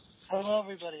Hello,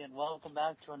 everybody, and welcome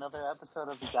back to another episode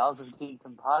of the Gals of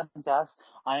Geekdom podcast.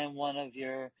 I am one of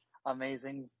your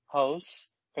amazing hosts,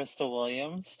 Crystal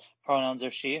Williams. Pronouns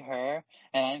are she, her,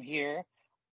 and I'm here,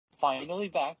 finally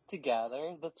back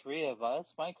together, the three of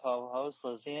us, my co-hosts,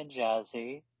 Lizzie and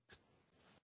Jazzy.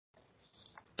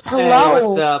 Hello. Hey,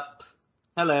 what's up?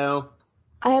 Hello.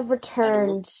 I have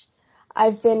returned.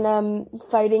 I've been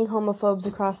fighting homophobes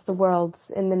across the world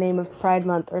in the name of Pride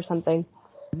Month or something.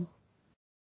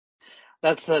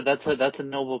 That's a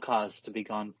noble cause to be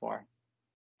gone for.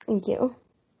 Thank you.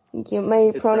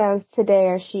 My pronouns today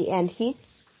are she and he.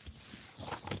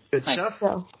 Good stuff.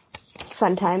 So,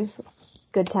 fun times.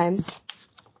 Good times.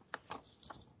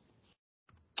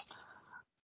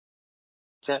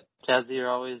 Jazzy, you're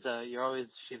always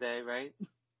she, they, right?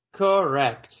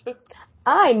 Correct.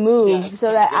 I moved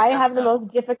so that I have the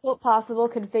most difficult possible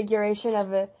configuration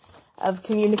of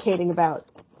communicating about.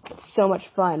 So much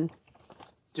fun.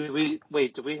 Do we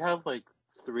have like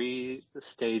 3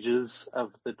 stages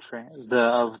of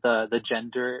the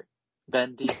gender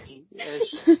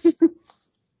bendy-ish?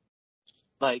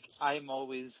 Like, I'm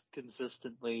always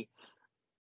consistently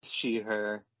she,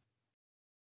 her.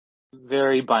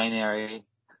 Very binary.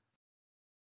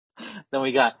 Then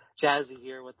we got Jazzy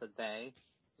here with the they.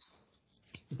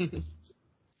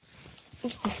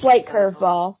 Just a slight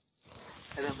curveball.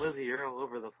 And then Lizzie, you're all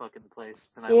over the fucking place.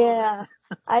 And I Yeah. love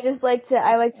it.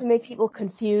 I like to make people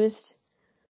confused.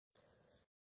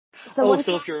 So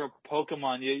if you're a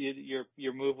Pokemon,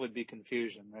 your move would be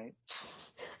confusion, right?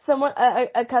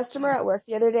 A customer at work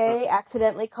the other day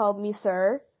accidentally called me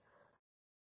sir.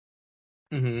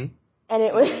 Mm-hmm. And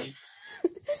it was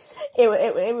it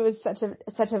was such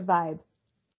a vibe.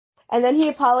 And then he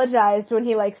apologized when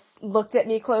he looked at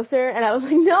me closer, and I was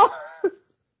like, no.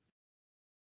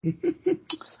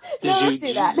 Don't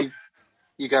do that.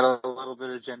 You got a little bit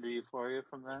of gender euphoria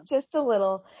from that? Just a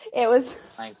little. It was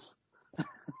nice.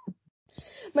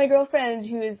 My girlfriend,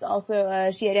 who is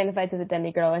also she identifies as a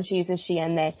demigirl, and she uses she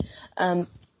and they.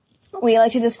 We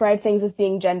like to describe things as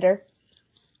being gender.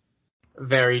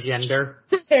 Very gender.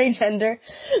 Very gender.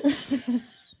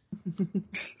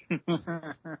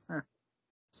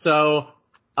 So,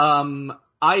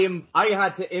 I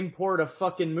had to import a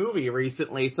fucking movie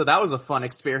recently, so that was a fun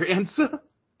experience.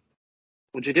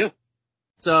 What'd you do?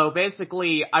 So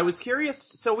basically, I was curious.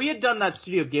 So we had done that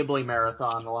Studio Ghibli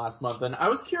marathon the last month, and I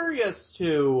was curious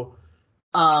to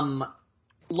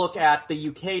look at the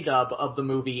UK dub of the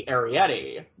movie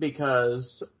Arrietty,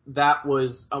 because that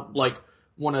was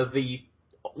one of the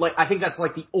I think that's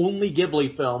the only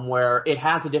Ghibli film where it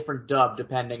has a different dub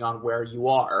depending on where you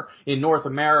are. In North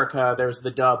America, there's the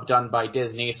dub done by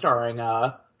Disney starring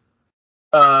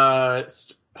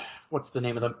what's the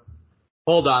name of the...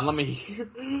 Hold on, let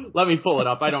me pull it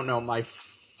up. I don't know my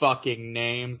fucking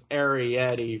names.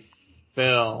 Arrietty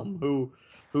film.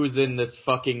 Who's in this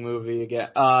fucking movie again?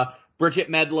 Bridget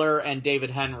Medler and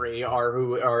David Henry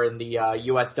who are in the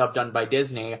US dub done by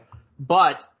Disney.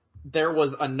 But there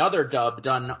was another dub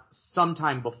done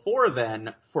sometime before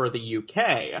then for the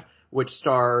UK, which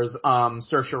stars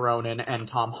Saoirse Ronan and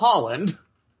Tom Holland.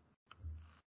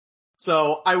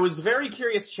 So I was very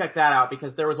curious to check that out,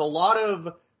 because there was a lot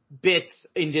of bits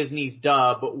in Disney's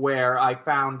dub where I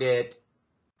found it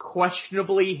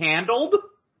questionably handled,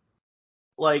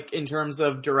 in terms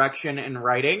of direction and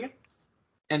writing.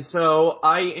 And so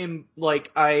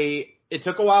it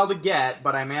took a while to get,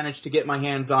 but I managed to get my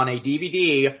hands on a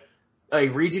DVD, a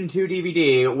Region 2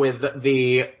 DVD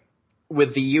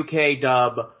with the UK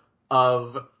dub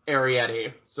of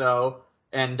Arrietty. So,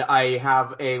 and I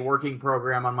have a working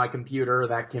program on my computer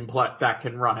that can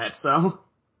run it. So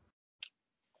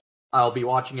I'll be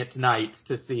watching it tonight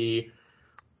to see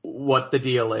what the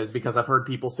deal is, because I've heard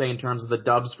people say in terms of the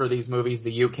dubs for these movies,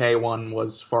 the UK one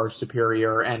was far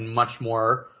superior and much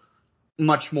more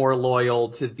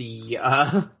loyal to the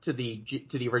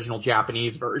original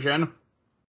Japanese version.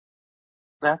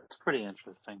 That's pretty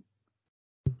interesting.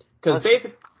 Because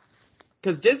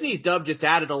Disney's dub just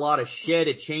added a lot of shit.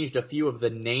 It changed a few of the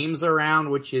names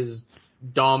around, which is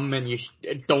dumb, and you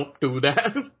don't do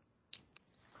that.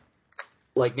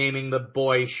 Like naming the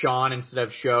boy Sean instead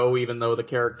of Sho, even though the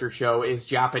character Sho is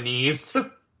Japanese.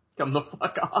 Come the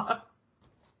fuck on.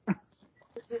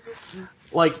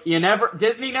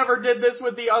 Disney never did this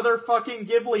with the other fucking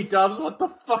Ghibli dubs. What the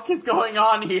fuck is going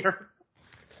on here?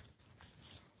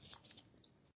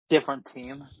 Different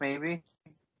team, maybe?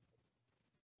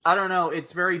 I don't know.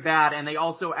 It's very bad, and they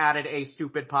also added a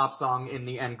stupid pop song in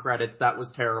the end credits that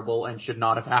was terrible and should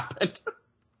not have happened.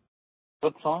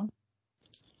 What song?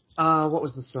 What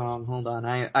was the song? Hold on.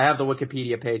 I have the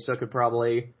Wikipedia page, so I could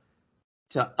probably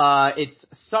It's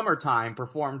Summertime,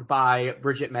 performed by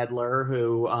Bridget Medler,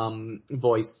 who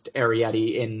voiced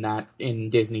Arrietty in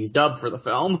Disney's dub for the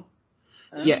film.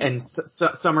 Oh. Yeah, and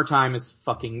Summertime is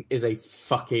a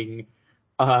fucking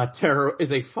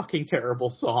terrible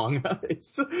song.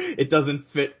 It doesn't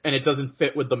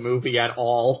fit with the movie at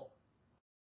all.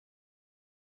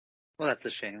 Well, that's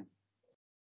a shame.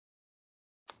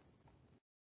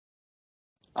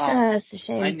 That's a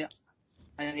shame.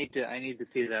 I need to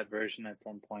see that version at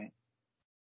some point.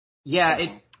 Yeah,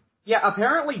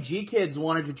 apparently G-Kids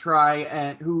wanted to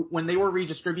try, when they were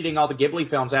redistributing all the Ghibli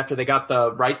films after they got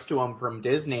the rights to them from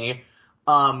Disney,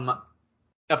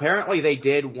 apparently they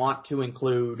did want to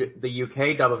include the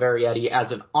UK dub of Arrietty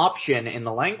as an option in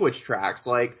the language tracks,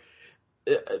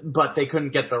 but they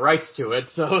couldn't get the rights to it,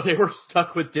 so they were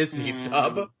stuck with Disney's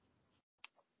dub.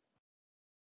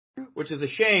 Which is a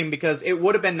shame, because it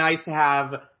would have been nice to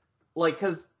have,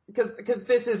 cause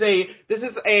this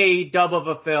is a dub of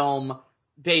a film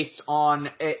based on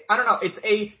it's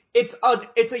a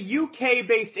UK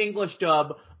based English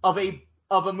dub of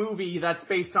a movie that's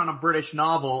based on a British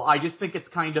novel. I just think it's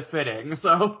kind of fitting,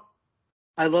 so.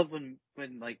 I love when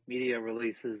media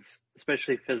releases,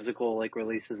 especially physical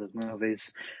releases of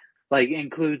movies,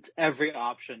 includes every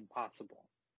option possible.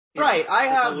 Right, it's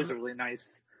always really nice.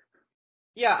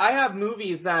 Yeah, I have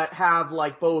movies that have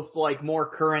both more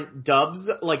current dubs,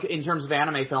 in terms of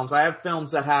anime films. I have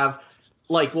films that have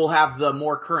we'll have the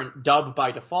more current dub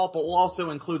by default, but we'll also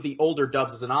include the older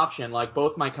dubs as an option.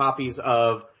 Both my copies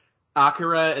of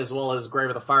Akira as well as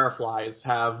Grave of the Fireflies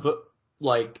have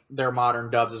their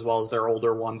modern dubs as well as their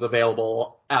older ones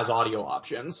available as audio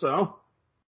options. So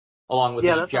along with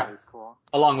that's always cool.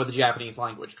 Along with the Japanese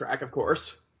language track, of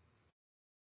course.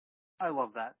 I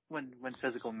love that when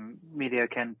physical media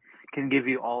can give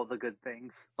you all the good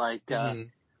things. I've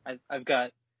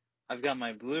got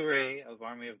my Blu-ray of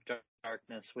Army of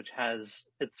Darkness, which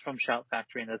it's from Shout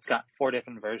Factory, and it's got 4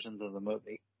 different versions of the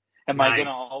movie. Am I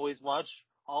gonna always watch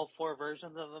all 4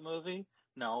 versions of the movie?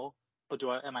 No, but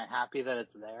am I happy that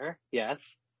it's there? Yes.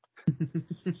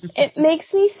 It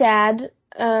makes me sad.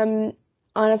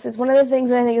 Honestly, it's one of the things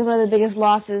that I think is one of the biggest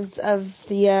losses of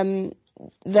the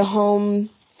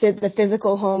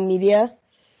physical home media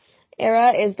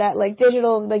era is that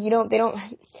digital,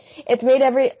 it's made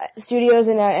every studios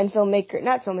and filmmaker,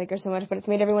 not filmmakers so much, but it's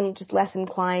made everyone just less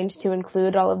inclined to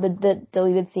include all of the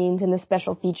deleted scenes and the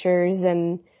special features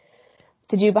and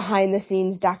to do behind the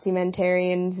scenes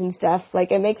documentarians and stuff.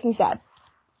 It makes me sad.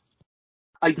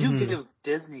 I do give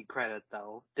Disney credit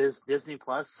though. Disney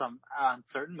Plus on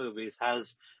certain movies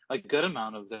has a good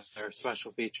amount of their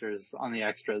special features on the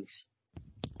extras.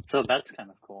 So that's kind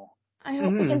of cool. I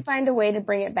hope we can find a way to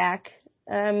bring it back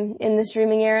in the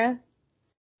streaming era,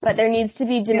 but there needs to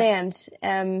be demand.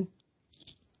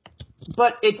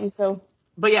 But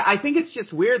yeah, I think it's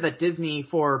just weird that Disney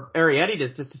for Arrietty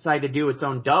just decided to do its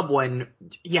own dub when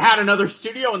you had another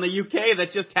studio in the UK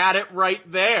that just had it right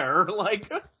there,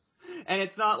 and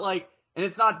it's not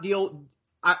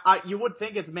you would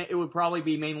think it would probably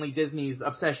be mainly Disney's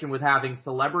obsession with having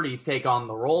celebrities take on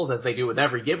the roles as they do with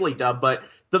every Ghibli dub, but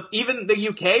even the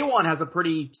UK one has a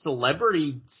pretty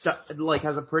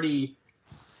has a pretty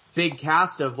big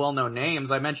cast of well-known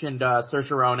names. I mentioned Saoirse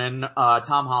Ronan,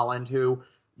 Tom Holland, who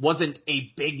wasn't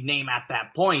a big name at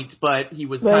that point, but he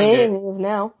was kind of... He is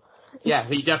now. Yeah,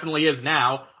 he definitely is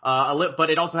now. But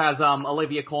it also has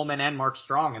Olivia Colman and Mark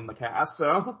Strong in the cast,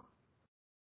 so...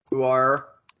 Who are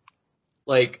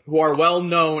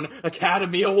well-known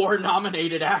Academy Award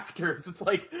nominated actors. It's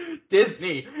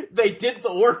Disney, they did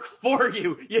the work for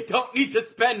you. You don't need to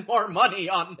spend more money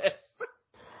on this.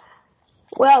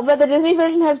 Well, but the Disney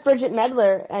version has Bridget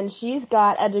Medler, and she's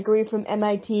got a degree from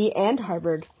MIT and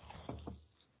Harvard.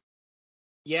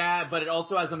 Yeah, but it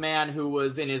also has a man who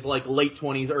was in his late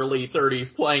 20s, early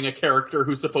 30s playing a character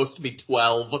who's supposed to be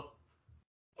 12.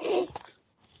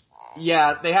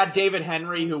 Yeah, they had David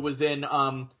Henry, who was in,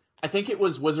 I think it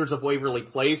was Wizards of Waverly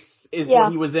Place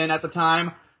what he was in at the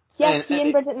time. Yes, he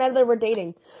and Bridget Medler were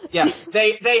dating. Yeah,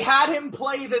 they had him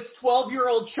play this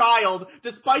 12-year-old child,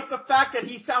 despite the fact that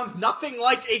he sounds nothing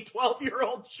like a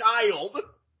 12-year-old child.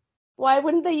 Why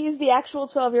wouldn't they use the actual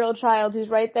 12-year-old child who's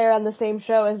right there on the same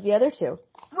show as the other two?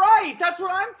 Right, that's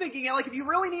what I'm thinking. If you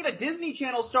really need a Disney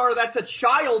Channel star that's a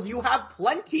child, you have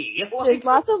plenty. There's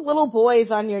lots of little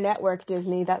boys on your network,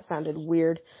 Disney. That sounded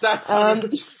weird. That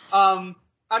sounded... and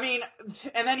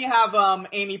then you have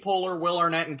Amy Poehler, Will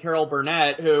Arnett, and Carol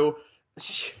Burnett, who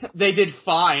they did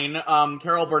fine.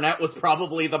 Carol Burnett was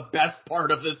probably the best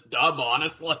part of this dub,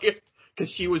 honestly, because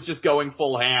she was just going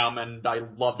full ham, and I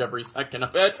loved every second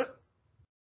of it.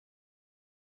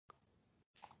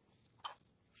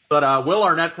 But Will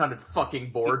Arnett sounded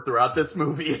fucking bored throughout this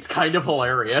movie. It's kind of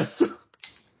hilarious.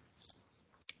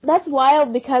 That's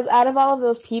wild because out of all of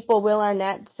those people, Will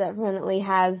Arnett definitely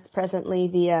has presently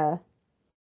the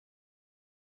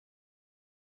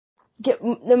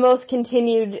most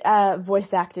continued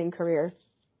voice acting career.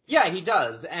 Yeah, he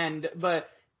does. But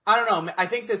I don't know. I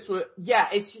think this was,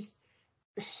 it's just,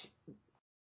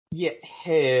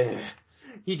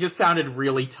 he just sounded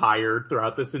really tired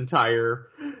throughout this entire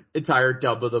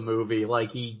dub of the movie.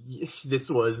 Like this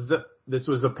was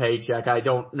a paycheck. I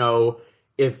don't know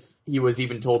if he was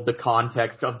even told the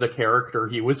context of the character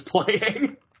he was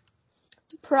playing.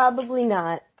 Probably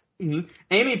not. Mm-hmm.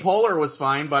 Amy Poehler was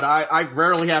fine, but I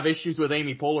rarely have issues with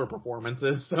Amy Poehler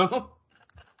performances, so.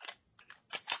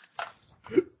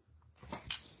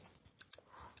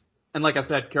 And like I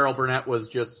said, Carol Burnett was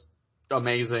just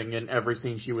amazing in every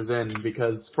scene she was in,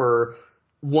 because for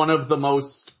one of the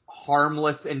most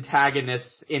harmless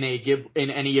antagonists in any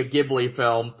Ghibli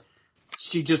film,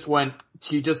 she just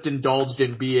indulged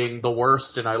in being the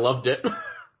worst, and I loved it.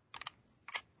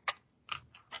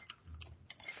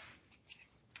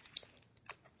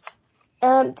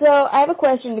 So I have a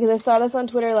question because I saw this on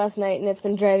Twitter last night and it's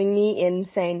been driving me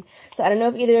insane. So I don't know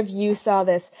if either of you saw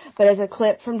this, but it's a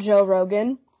clip from Joe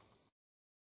Rogan.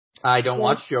 I don't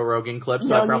watch Joe Rogan clips,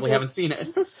 so I probably haven't seen it.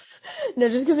 No,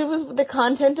 just because it was the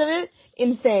content of it,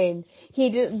 insane.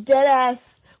 He just deadass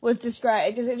was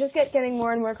described. It just kept getting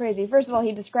more and more crazy. First of all,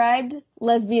 he described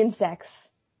lesbian sex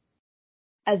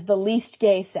as the least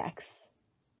gay sex.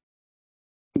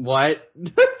 What?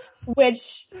 Which,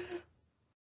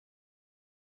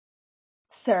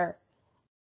 sir.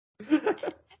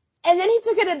 And then he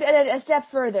took it a step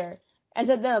further and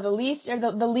said, no, the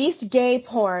least gay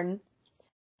porn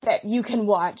that you can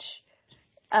watch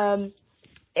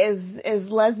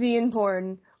is lesbian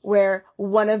porn where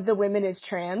one of the women is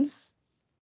trans.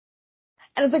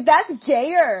 And I was like, that's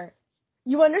gayer.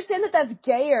 You understand that that's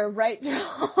gayer, right?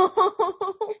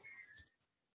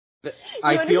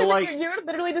 I feel like you're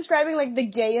literally describing like the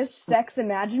gayest sex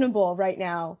imaginable right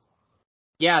now.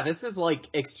 Yeah, this is like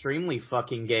extremely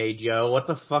fucking gay, Joe. What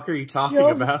the fuck are you talking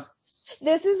about?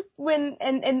 This is when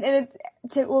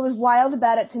what was wild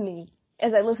about it to me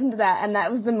is I listened to that, and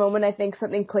that was the moment I think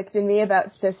something clicked in me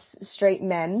about cis straight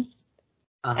men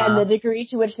and the degree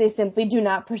to which they simply do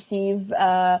not perceive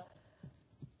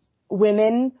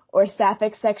women or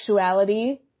sapphic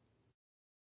sexuality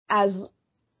as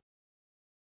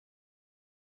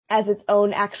its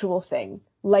own actual thing,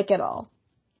 like at all.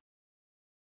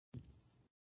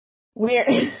 We're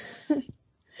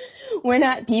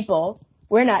not people.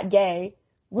 We're not gay.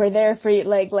 We're there for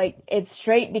like it's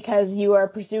straight because you are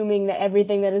presuming that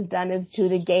everything that is done is to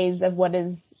the gaze of what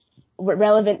is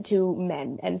relevant to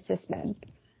men and cis men.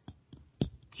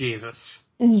 Jesus.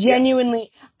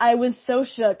 Genuinely, I was so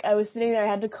shook. I was sitting there, I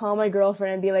had to call my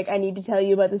girlfriend and be like, I need to tell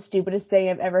you about the stupidest thing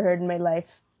I've ever heard in my life.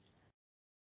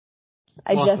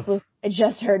 I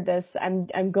just heard this.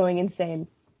 I'm going insane.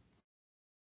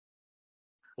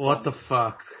 What the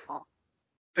fuck?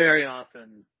 Very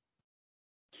often,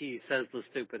 he says the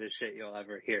stupidest shit you'll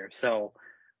ever hear. So,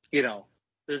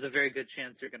 there's a very good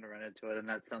chance you're going to run into it, and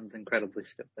that sounds incredibly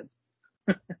stupid.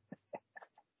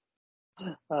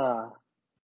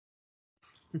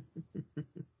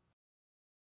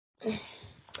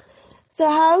 So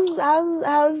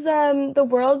how's the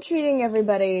world treating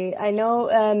everybody? I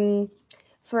know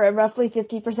for roughly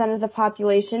 50% of the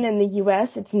population in the U.S.,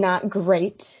 it's not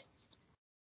great.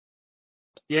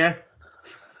 Yeah.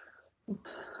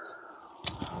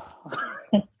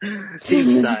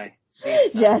 Deep sigh.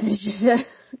 Yes,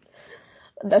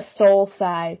 the soul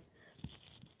sigh.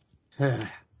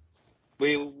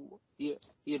 We're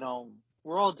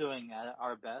all doing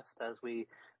our best as we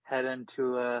head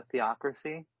into a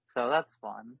theocracy, so that's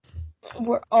fun.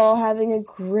 We're all having a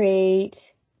great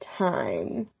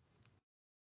time.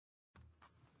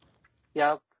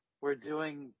 Yep, we're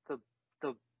doing the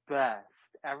best.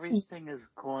 Everything is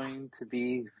going to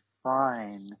be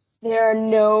fine. There are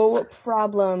no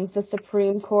problems. The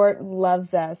Supreme Court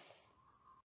loves us.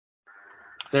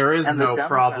 There is no problem. And the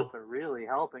Democrats are really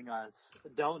helping us.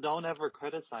 Don't ever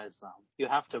criticize them. You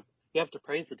have to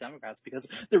praise the Democrats because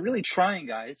they're really trying,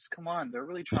 guys. Come on, they're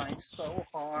really trying so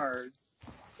hard.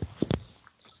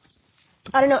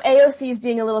 I don't know, AOC is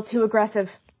being a little too aggressive.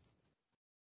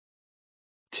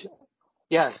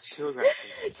 Yes, too aggressive.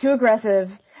 Too aggressive.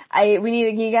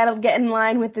 You gotta get in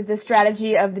line with the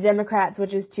strategy of the Democrats,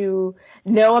 which is to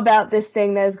know about this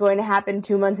thing that is going to happen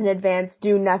 2 months in advance,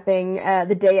 do nothing,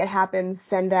 the day it happens,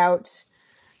 send out,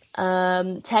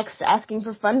 text asking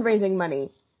for fundraising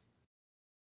money.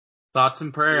 Thoughts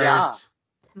and prayers. Yeah.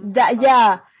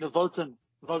 The votes and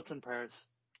prayers.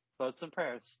 Votes and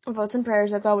prayers. Votes and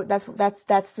prayers.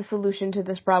 That's the solution to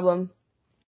this problem.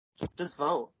 Just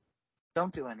vote.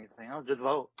 Don't do anything. Just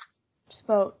vote. Just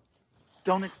vote.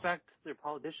 Don't expect their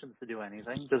politicians to do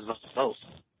anything. Just vote.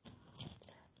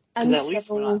 Because at least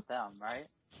we're not them, right?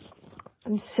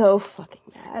 I'm so fucking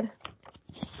mad.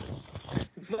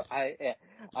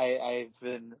 I've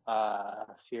been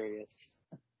furious.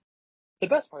 The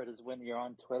best part is when you're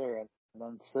on Twitter and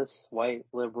then cis white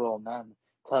liberal men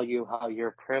tell you how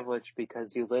you're privileged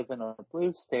because you live in a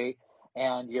blue state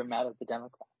and you're mad at the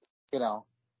Democrats. You know,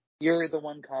 you're the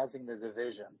one causing the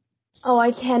division. Oh,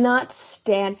 I cannot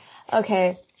stand.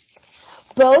 Okay.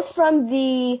 Both from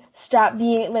the stop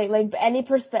being, like any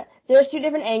perspective, there's two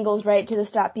different angles, right, to the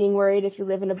stop being worried if you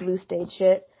live in a blue state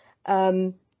shit.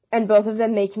 And both of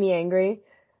them make me angry.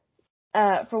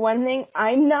 For one thing,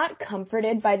 I'm not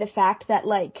comforted by the fact that,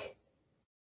 like,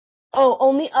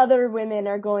 only other women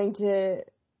are going to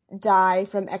die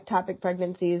from ectopic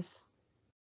pregnancies.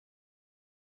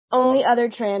 Only other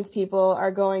trans people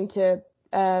are going to,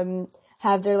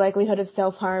 have their likelihood of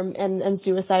self-harm and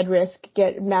suicide risk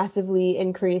get massively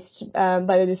increased by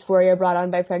the dysphoria brought on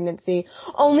by pregnancy.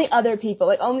 Only other people.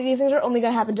 Like, these things are only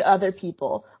going to happen to other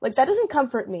people. Like, that doesn't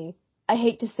comfort me. I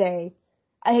hate to say.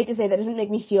 That doesn't make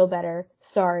me feel better.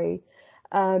 Sorry.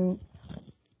 It's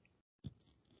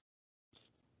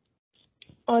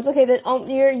okay that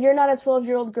you're not a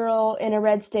 12-year-old girl in a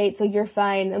red state, so you're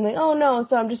fine. I'm like, oh no,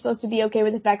 so I'm just supposed to be okay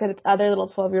with the fact that it's other little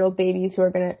 12-year-old babies who are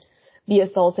gonna be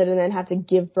assaulted and then have to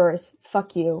give birth.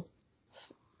 Fuck you.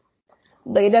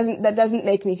 Like, that doesn't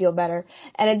make me feel better.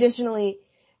 And additionally,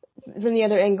 from the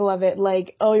other angle of it,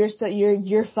 like, oh,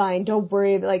 you're fine, don't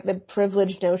worry, like, the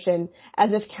privileged notion,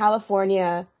 as if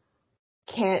California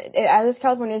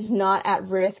is not at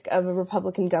risk of a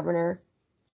Republican governor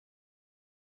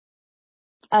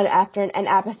after an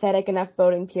apathetic enough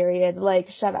voting period. Like,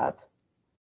 shut up.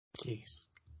 Jeez.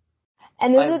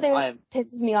 And this is the thing that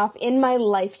pisses me off. In my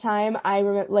lifetime, I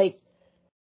remember, like,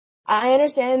 I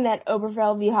understand that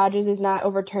Obergefell v. Hodges is not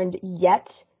overturned yet.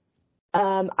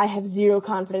 I have zero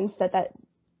confidence that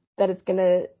it's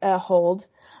gonna hold.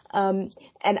 And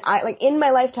in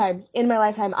my lifetime,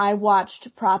 I watched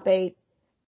Prop 8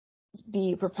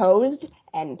 be proposed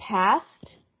and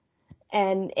passed,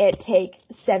 and it take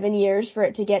 7 years for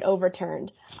it to get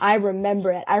overturned. I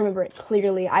remember it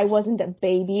clearly. I wasn't a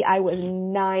baby. I was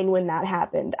 9 when that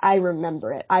happened. I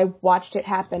remember it. I watched it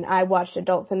happen. I watched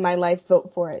adults in my life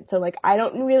vote for it. So, like, I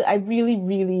really,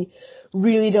 really,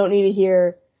 really don't need to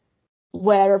hear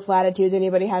whatever platitudes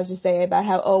anybody has to say about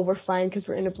how, oh, we're fine because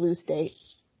we're in a blue state.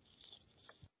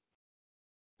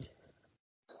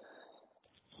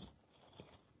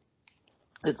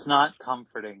 It's not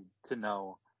comforting to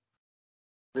know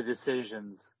the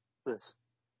decisions this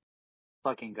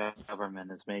fucking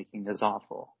government is making is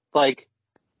awful. Like,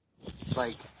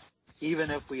 even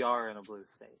if we are in a blue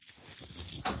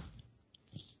state.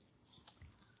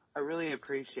 I really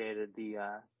appreciated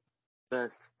the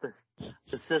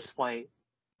cis white,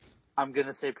 I'm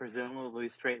gonna say presumably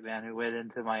straight man who went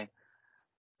into my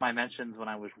mentions when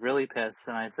I was really pissed,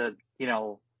 and I said, you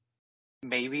know,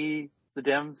 maybe the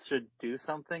Dems should do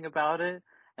something about it,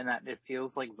 and that it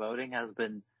feels like voting has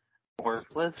been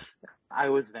worthless. I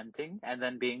was venting, and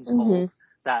then being told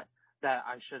that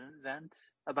I shouldn't vent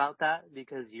about that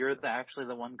because you're actually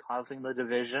the one causing the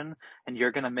division, and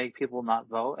you're gonna make people not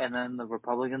vote, and then the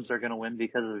Republicans are gonna win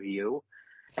because of you.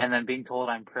 And then being told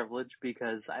I'm privileged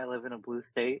because I live in a blue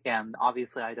state, and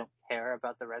obviously I don't care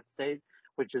about the red state,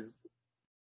 which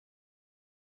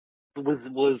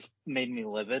was made me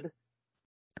livid.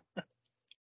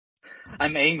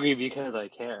 I'm angry because I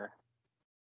care.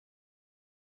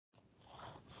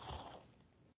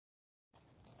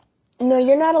 No,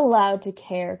 you're not allowed to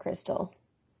care, Crystal.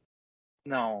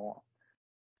 No,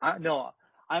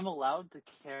 I'm allowed to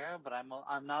care, but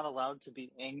I'm not allowed to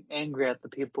be angry at the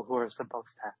people who are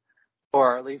supposed to,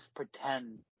 or at least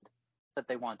pretend that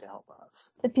they want to help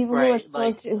us. The people who are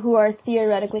supposed to, who are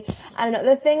theoretically, I don't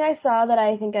know. The thing I saw that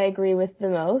I think I agree with the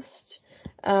most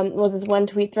was this one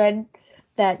tweet thread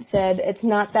that said, it's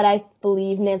not that I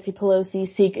believe Nancy Pelosi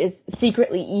is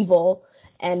secretly evil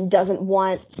and doesn't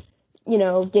want, you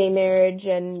know, gay marriage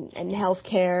and health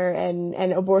care and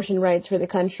abortion rights for the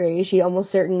country. She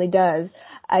almost certainly does.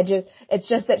 It's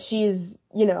just that she's,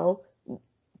 you know,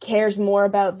 cares more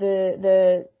about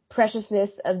the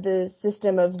preciousness of the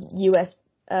system of U.S.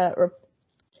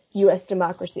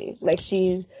 democracy. Like,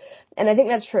 and I think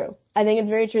that's true. I think it's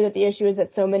very true that the issue is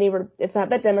that so many it's not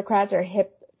that Democrats are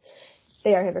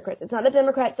they are hypocrites. It's not that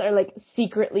Democrats are, like,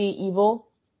 secretly evil,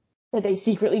 that they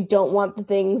secretly don't want the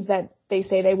things that they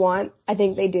say they want. I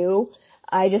think they do.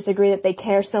 I just agree that they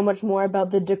care so much more about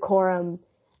the decorum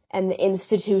and the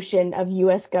institution of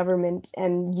U.S. government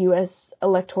and U.S.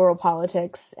 electoral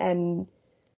politics, and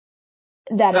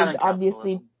that is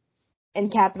obviously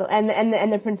and capital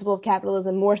and the principle of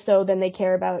capitalism more so than they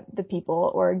care about the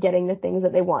people or getting the things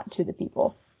that they want to the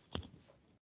people.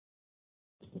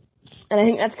 And I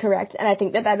think that's correct, and I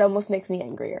think that almost makes me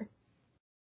angrier.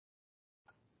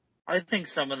 I think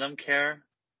some of them care.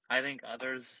 I think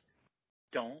others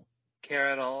don't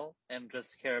care at all and just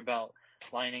care about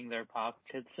lining their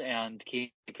pockets and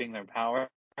keeping their power.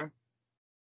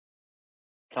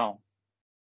 So,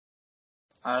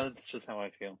 that's just how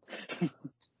I feel.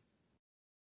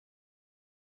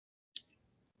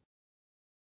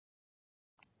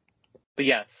 But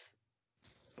yes,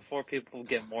 before people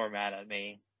get more mad at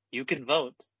me, you can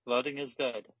vote. Voting is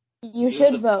good. You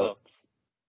should vote.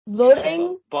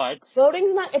 Voting's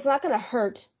it's not going to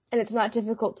hurt, and it's not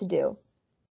difficult to do.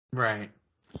 Right.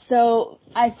 So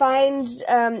I find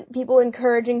people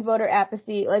encouraging voter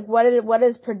apathy. Like, what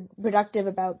is productive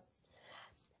about?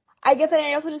 I guess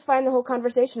I also just find the whole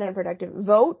conversation unproductive.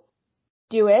 Vote,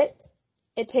 do it.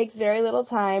 It takes very little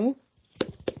time.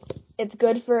 It's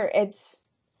good for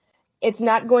it's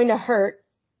not going to hurt.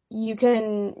 You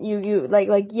can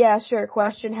yeah, sure,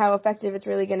 question how effective it's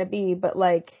really going to be, but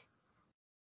like,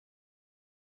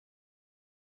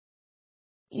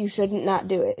 you shouldn't not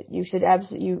do it. You should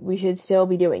we should still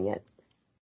be doing it.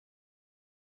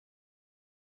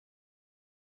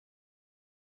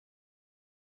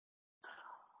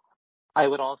 I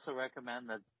would also recommend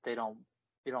that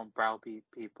you don't browbeat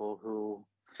people who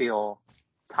feel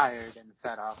tired and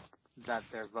fed up that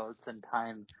their votes and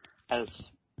time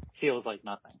feels like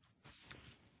nothing.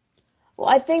 Well,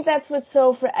 I think that's what's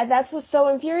so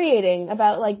infuriating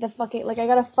about like the fucking, like, I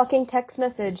got a fucking text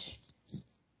message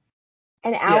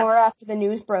an hour after the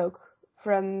news broke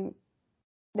from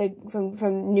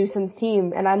Newsom's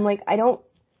team, and I'm like, I don't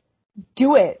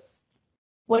do it.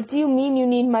 What do you mean you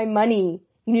need my money?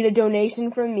 You need a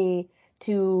donation from me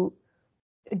to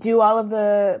do all of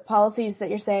the policies that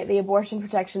you're saying, the abortion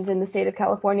protections in the state of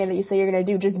California that you say you're going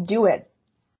to do. Just do it.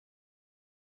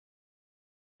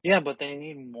 Yeah, but they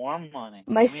need more money.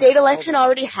 My state election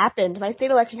already happened. My state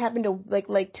election happened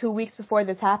like 2 weeks before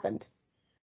this happened.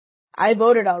 I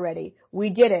voted already.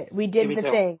 We did it. We did the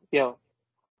thing. Yeah.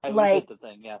 We did the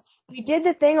thing, yes. We did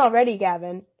the thing already,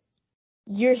 Gavin.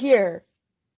 You're here.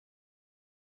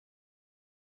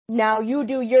 Now you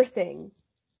do your thing.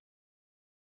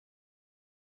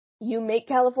 You make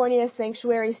California a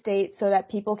sanctuary state so that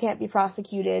people can't be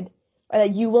prosecuted, or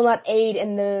that you will not aid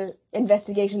in the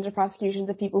investigations or prosecutions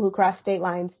of people who cross state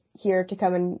lines here to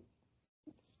come and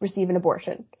receive an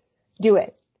abortion. Do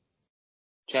it.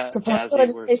 Propose the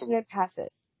legislation and pass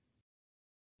it.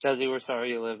 Jazzy, we're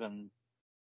sorry you live in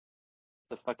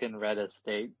the fucking reddest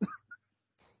state.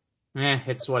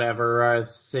 It's whatever.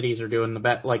 Cities are doing the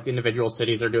best, like individual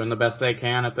cities are doing the best they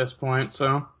can at this point,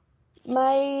 so.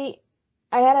 I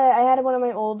had one of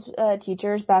my old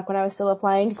teachers back when I was still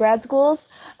applying to grad schools.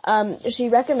 She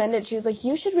recommended, she was like,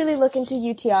 you should really look into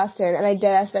UT Austin. And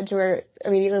I said to her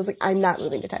immediately, I was like, I'm not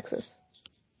moving to Texas.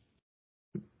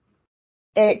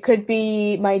 It could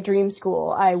be my dream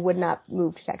school. I would not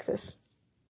move to Texas.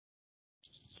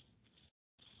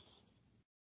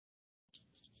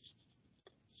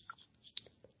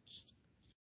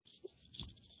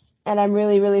 And I'm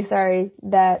really, really sorry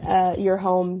that your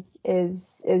home is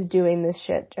doing this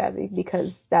shit, Jazzy,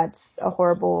 because that's a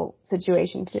horrible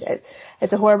situation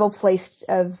it's a horrible place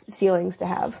of feelings to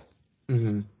have.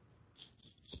 Mm-hmm.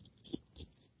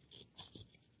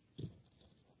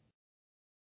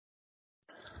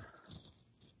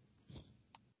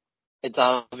 It's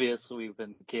obvious we've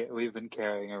been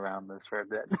carrying around this for a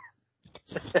bit.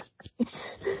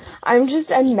 I'm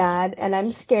mad and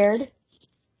I'm scared.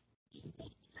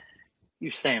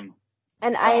 You same.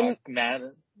 And I'm mad.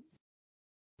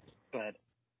 Go ahead.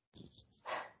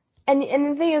 And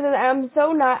the thing is that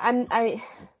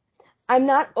I'm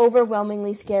not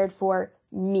overwhelmingly scared for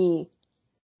me,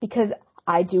 because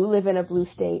I do live in a blue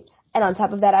state, and on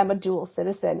top of that, I'm a dual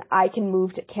citizen. I can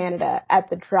move to Canada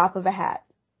at the drop of a hat.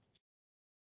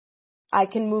 I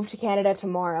can move to Canada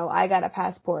tomorrow. I got a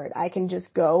passport. I can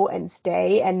just go and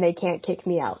stay, and they can't kick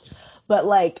me out. But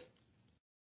like,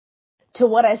 to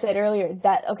what I said earlier,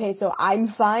 so I'm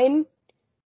fine.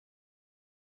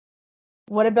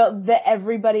 What about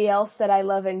everybody else that I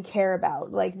love and care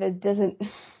about? Like, that doesn't...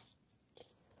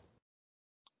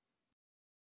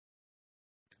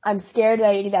 I'm scared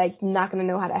that I'm not going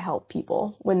to know how to help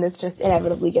people when this just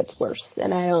inevitably gets worse,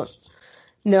 and I don't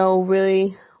know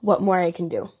really what more I can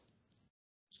do.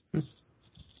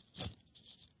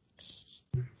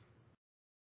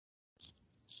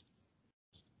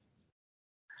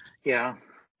 Yeah.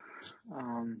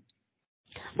 I'm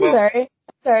sorry,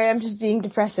 I'm just being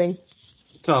depressing.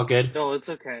 It's all good. No, it's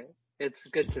okay. It's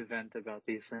good to vent about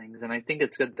these things, and I think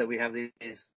it's good that we have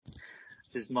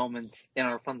these moments in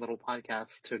our fun little podcast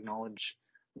to acknowledge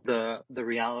the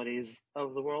realities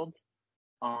of the world.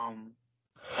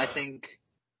 I think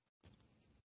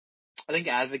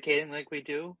advocating like we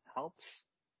do helps.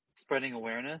 Spreading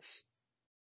awareness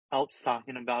helps.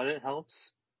 Talking about it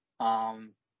helps.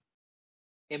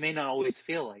 It may not always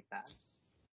feel like that,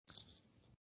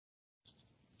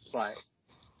 but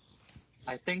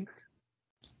I think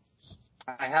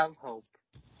I have hope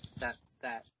that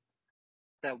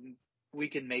we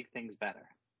can make things better,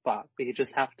 but we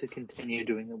just have to continue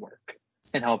doing the work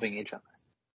and helping each other.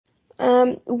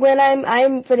 When I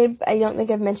don't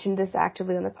think I've mentioned this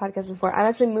actively on the podcast before. I'm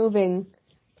actually moving,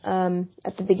 at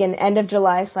the end of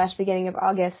July / beginning of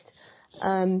August,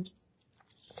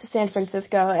 to San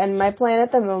Francisco, and my plan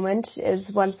at the moment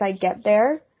is once I get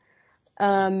there,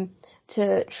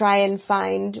 to try and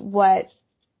find what,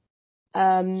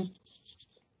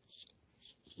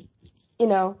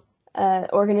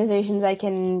 organizations I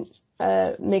can,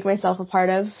 make myself a part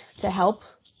of to help.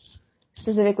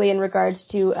 Specifically in regards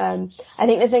to, I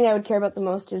think the thing I would care about the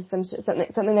most is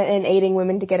something in aiding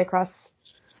women to get across,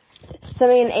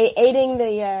 something in aiding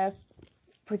the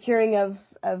procuring of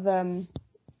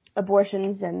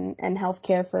abortions and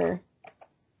healthcare for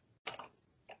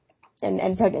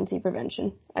and pregnancy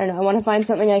prevention. I don't know. I want to find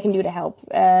something I can do to help.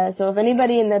 So if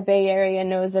anybody in the Bay Area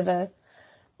knows of a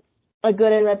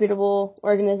good and reputable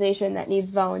organization that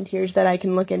needs volunteers that I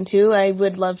can look into, I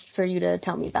would love for you to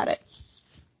tell me about it.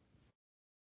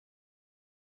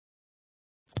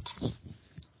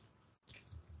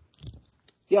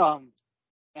 Yeah,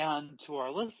 and to our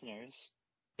listeners,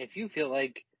 if you feel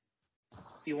like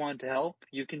you want to help,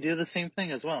 you can do the same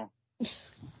thing as well.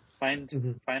 Find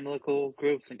local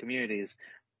groups and communities.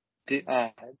 Do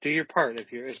your part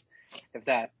if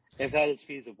that is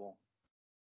feasible.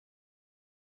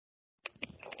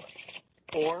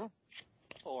 Or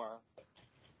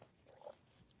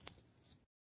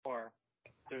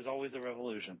there's always a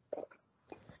revolution.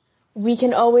 We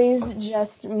can always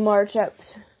just march up.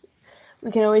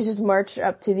 We can always just march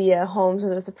up to the homes of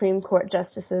the Supreme Court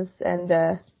justices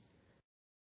and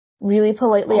really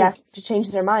politely ask them to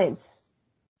change their minds.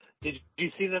 Did you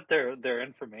see that their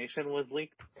information was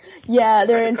leaked? Yeah,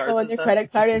 their info and their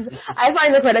credit card is. I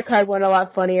find the credit card one a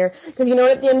lot funnier because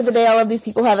at the end of the day, all of these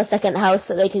people have a second house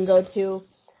that they can go to.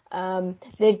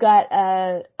 They've got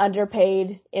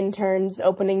underpaid interns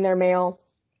opening their mail,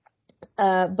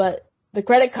 but the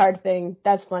credit card thing,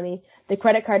 that's funny. The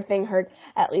credit card thing hurt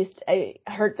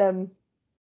them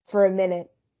for a minute.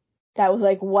 That was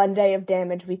like one day of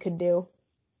damage we could do.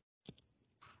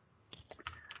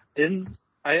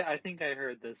 I think I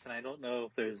heard this, and I don't know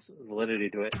if there's validity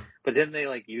to it, but didn't they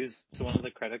use one of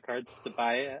the credit cards to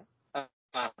buy a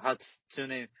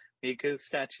Hatsune Miku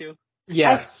statue?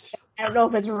 Yes. I don't know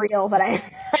if it's real, but I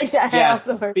yes,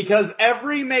 also heard. Because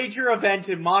every major event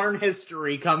in modern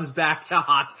history comes back to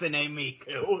Hatsune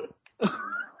Miku.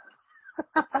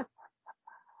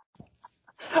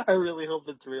 I really hope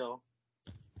it's real.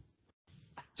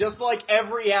 Just like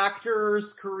every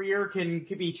actor's career can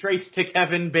be traced to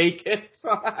Kevin Bacon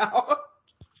somehow,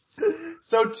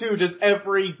 so too does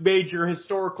every major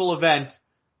historical event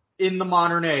in the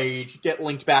modern age get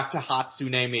linked back to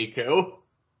Hatsune Miku.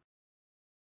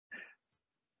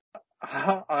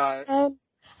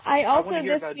 I also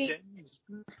this week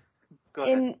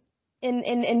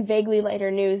in vaguely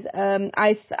lighter news,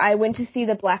 I went to see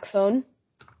The Black Phone.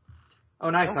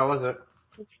 Oh, nice! How was it?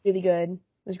 It was really good. It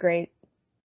was great.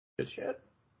 Good shit.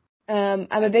 I'm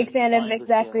a big fan of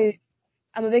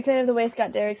the way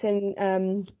Scott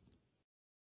Derrickson.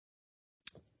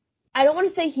 I don't want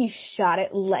to say he shot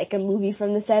it like a movie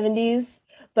from the 70s,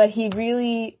 but he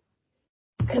really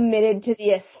committed to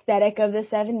the aesthetic of the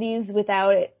 70s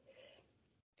without it.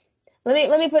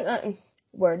 Let me put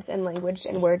words and language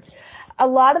and words. A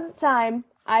lot of the time,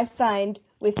 I find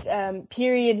with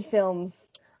period films,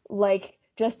 like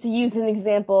just to use an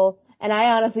example, and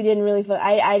I honestly didn't really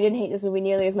I didn't hate this movie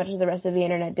nearly as much as the rest of the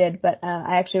internet did, but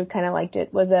I actually kind of liked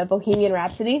it. Was Bohemian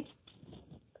Rhapsody.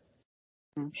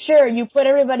 Sure, you put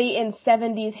everybody in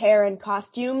 70s hair and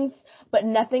costumes, but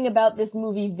nothing about this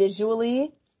movie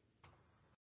visually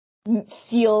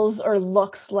feels or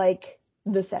looks like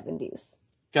the 70s.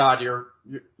 God, you're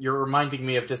reminding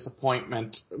me of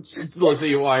disappointment.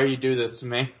 Lizzie, why you do this to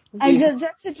me? And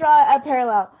just to draw a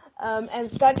parallel, and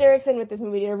Scott Derrickson with this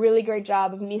movie did a really great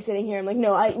job of me sitting here. I'm like,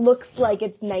 no, it looks like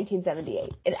it's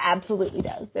 1978. It absolutely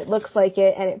does. It looks like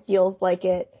it, and it feels like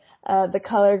it. the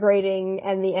color grading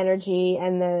and the energy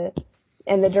and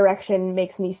the direction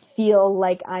makes me feel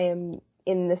like I am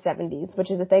in the 70s,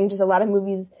 which is a thing. Just a lot of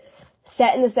movies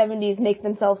set in the 70s make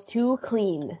themselves too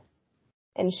clean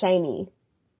and shiny.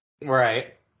 Right.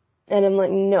 And I'm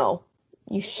like, no.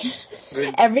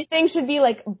 Everything should be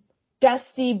like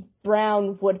dusty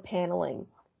brown wood paneling.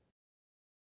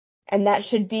 And that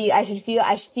should be, I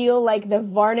feel like the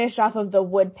varnish off of the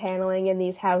wood paneling in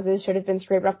these houses should have been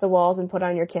scraped off the walls and put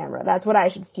on your camera. That's what I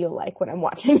should feel like when I'm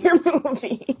watching your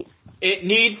movie. It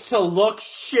needs to look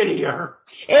shittier.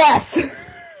 Yes!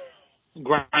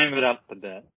 Grime it up a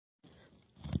bit.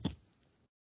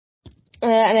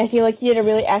 And I feel like he did a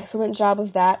really excellent job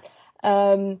of that.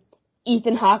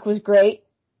 Ethan Hawke was great.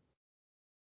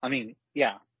 I mean,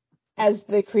 yeah. As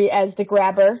the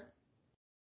grabber.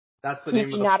 That's the name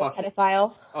He's of the not a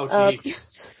pedophile. Oh, jeez.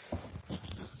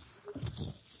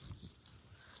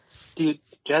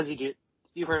 Jazzy,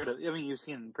 you've heard of, I mean, you've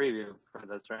seen the preview for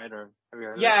this, right? Or have you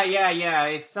heard of it? Yeah.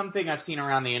 It's something I've seen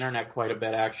around the internet quite a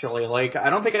bit, actually. Like, I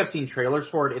don't think I've seen trailers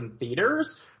for it in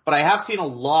theaters, but I have seen a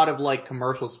lot of, like,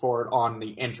 commercials for it on the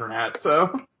internet, so.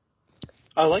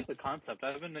 I like the concept.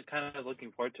 I've been kind of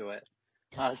looking forward to it.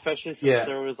 Especially since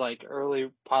there was, like, early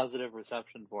positive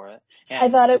reception for it. And I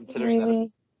thought it was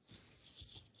really...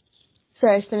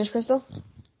 Sorry, finish, Crystal?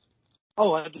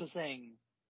 Oh, I'm just saying...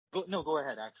 Go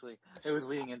ahead, actually. It was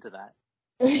leading into that.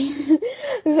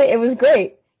 It was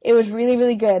great. It was really,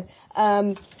 really good.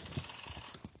 I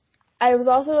was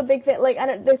also a big fan, like,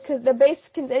 because the base,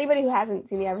 anybody who hasn't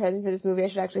seen the advertising for this movie, I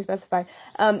should actually specify,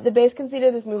 the base conceit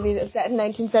of this movie is set in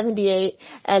 1978,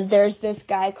 and there's this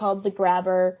guy called the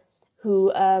Grabber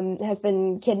who, has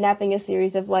been kidnapping a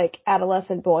series of, like,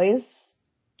 adolescent boys,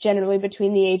 generally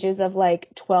between the ages of, like,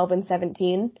 12 and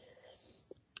 17,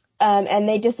 and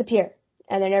they disappear.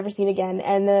 And they're never seen again.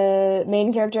 And the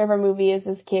main character of our movie is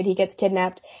this kid. He gets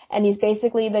kidnapped, and he's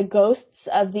basically the ghosts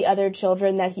of the other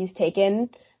children that he's taken,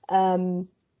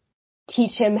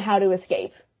 teach him how to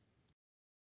escape.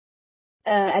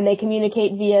 And they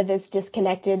communicate via this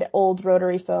disconnected old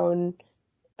rotary phone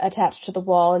attached to the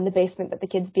wall in the basement that the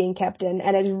kid's being kept in.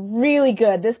 And it's really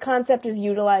good. This concept is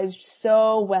utilized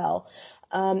so well.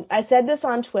 I said this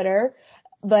on Twitter,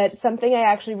 but something I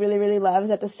actually really, really love is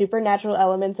that the supernatural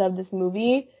elements of this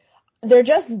movie, they're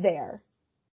just there.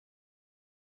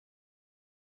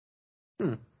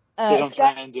 They don't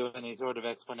try and do any sort of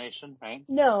explanation, right?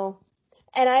 No.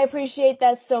 And I appreciate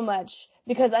that so much,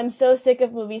 because I'm so sick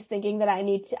of movies thinking that I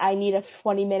need a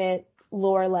 20-minute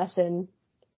lore lesson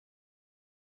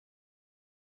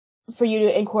for you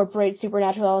to incorporate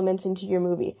supernatural elements into your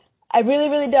movie. I really,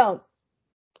 really don't.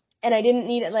 And I didn't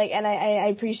need it, like, and I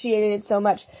appreciated it so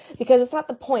much, because it's not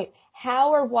the point. How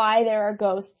or why there are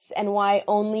ghosts, and why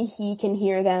only he can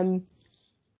hear them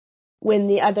when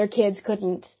the other kids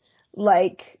couldn't.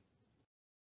 Like,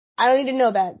 I don't need to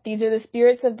know that. These are the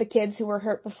spirits of the kids who were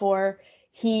hurt before.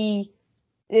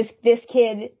 This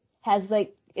kid has,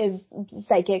 like, is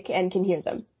psychic and can hear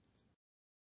them.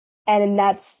 And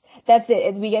that's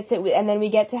it. And then we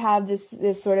get to have this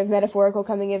sort of metaphorical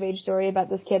coming of age story about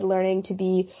this kid learning to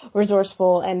be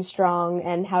resourceful and strong,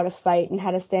 and how to fight, and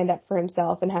how to stand up for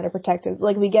himself, and how to protect him.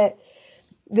 Like, we get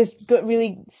this good,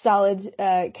 really solid,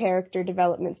 character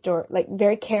development story, like,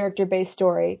 very character-based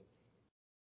story,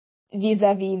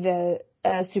 vis-a-vis the,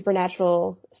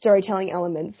 supernatural storytelling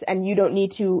elements, and you don't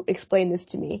need to explain this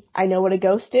to me. I know what a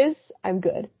ghost is. I'm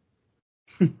good.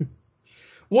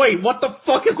 Wait, what the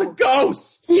fuck is a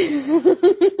ghost?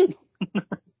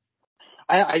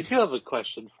 I do have a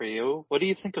question for you. What do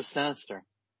you think of Sinister?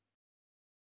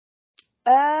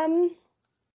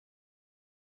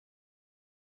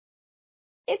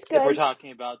 It's good. If we're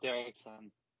talking about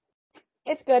Derrickson.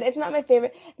 It's good. It's not my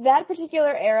favorite. That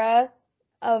particular era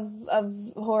of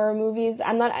horror movies,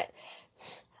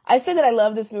 I said that I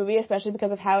love this movie, especially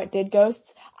because of how it did ghosts.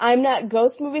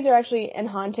 Ghost movies are actually, and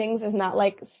hauntings is not,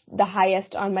 like, the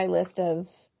highest on my list of,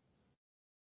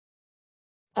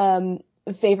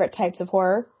 favorite types of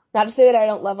horror. Not to say that I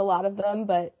don't love a lot of them,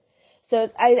 but, so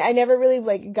I never really,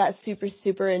 like, got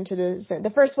super into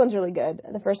the first one's really good.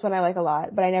 The first one I like a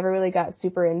lot, but I never really got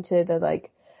super into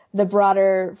the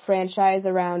broader franchise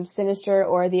around Sinister,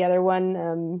 or the other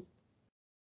one,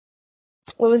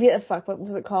 what was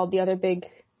it called? The other big,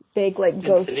 like,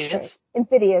 ghost.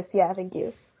 Insidious, yeah, thank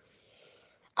you.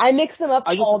 I mix them up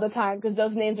all the time, because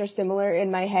those names are similar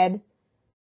in my head.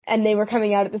 And they were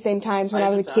coming out at the same time. So when I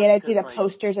was a kid, I'd see the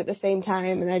posters at the same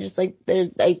time, and I just, like,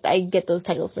 I get those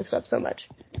titles mixed up so much.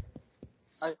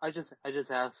 I just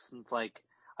asked, since, like,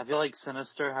 I feel like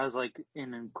Sinister has, like,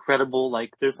 an incredible,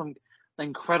 like, there's some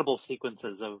incredible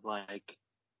sequences of, like,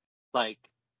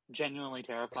 genuinely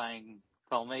terrifying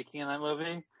filmmaking in that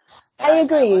movie. And I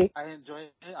agree. I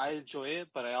enjoy it,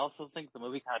 but I also think the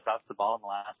movie kind of drops the ball in the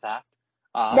last act.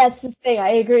 That's the thing.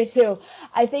 I agree too.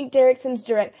 I think Derrickson's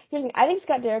here's the thing. I think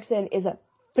Scott Derrickson is a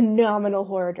phenomenal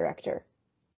horror director.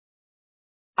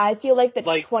 I feel like the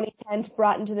 2010s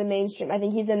brought into the mainstream. I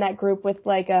think he's in that group with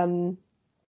I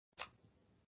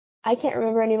can't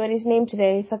remember anybody's name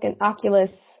today. Fucking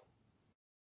Oculus.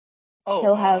 Oh,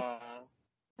 Hill House.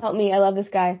 Help me. I love this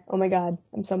guy. Oh my god.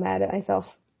 I'm so mad at myself.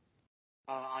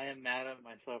 I am mad at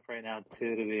myself right now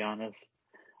too, to be honest.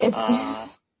 Because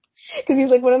he's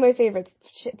like one of my favorites.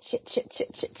 Shit.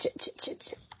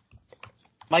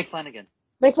 Mike Flanagan.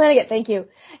 Mike Flanagan, thank you.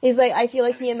 He's like, I feel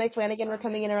like he and Mike Flanagan were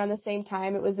coming in around the same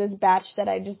time. It was this batch that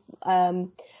I just,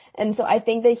 and so I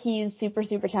think that he's super,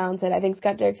 super talented. I think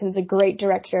Scott Derrickson's a great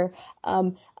director.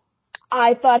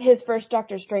 I thought his first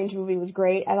Doctor Strange movie was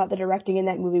great. I thought the directing in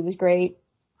that movie was great.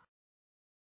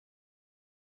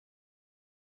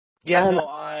 Yeah,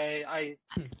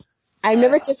 I'm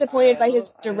never disappointed by his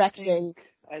directing.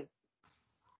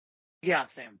 Yeah,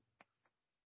 same.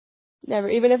 Never,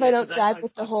 even if I don't jive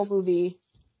with the whole movie.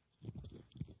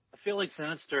 I feel like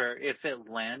Sinister, if it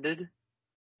landed,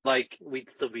 we'd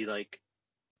still be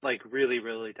really,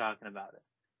 really talking about it.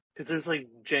 Because there's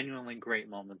genuinely great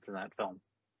moments in that film.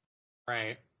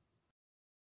 Right.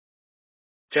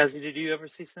 Jazzy, did you ever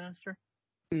see Sinister?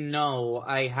 No,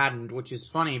 I hadn't, which is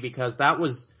funny because that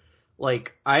was,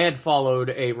 I had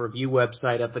followed a review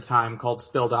website at the time called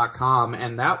Spill.com,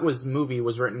 and that movie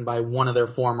was written by one of their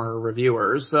former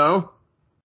reviewers, so.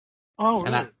 Oh,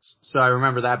 really? So I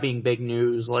remember that being big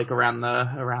news,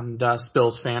 around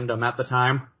Spill's fandom at the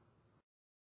time.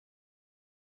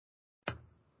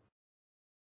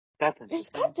 That's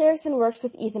interesting. Scott Derrickson works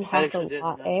with Ethan Hawke a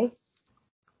lot, eh?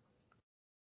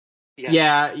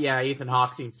 Yeah, Ethan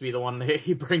Hawke seems to be the one that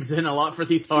he brings in a lot for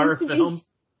these horror films.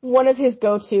 One of his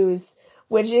go-tos,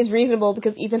 which is reasonable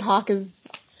because Ethan Hawke's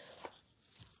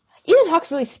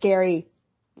really scary.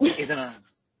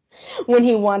 When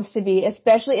he wants to be,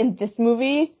 especially in this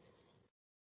movie.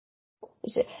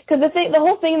 Because the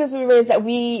whole thing in this movie is that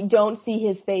we don't see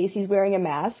his face. He's wearing a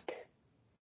mask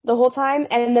the whole time,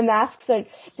 and the mask. So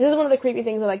this is one of the creepy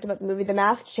things I liked about the movie. The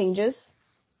mask changes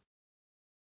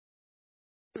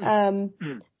to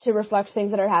reflect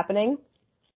things that are happening.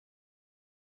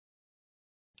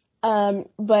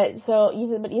 But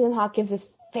Ethan Hawke gives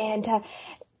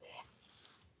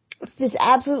this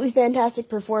absolutely fantastic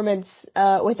performance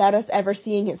without us ever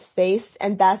seeing his face,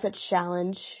 and that's a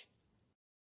challenge.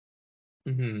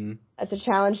 Mm-hmm. That's a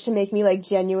challenge to make me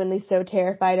genuinely so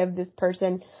terrified of this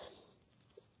person.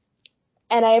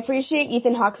 And I appreciate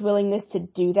Ethan Hawke's willingness to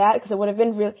do that, because it would have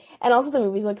been really, and also the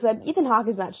movies, because Ethan Hawke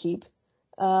is not cheap.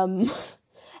 It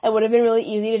would have been really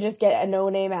easy to just get a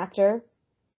no-name actor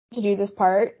to do this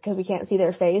part, because we can't see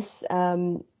their face.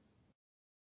 And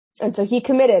so he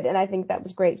committed, and I think that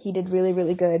was great. He did really,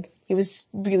 really good. He was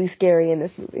really scary in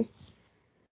this movie.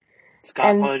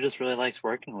 Scott probably just really likes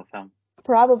working with him.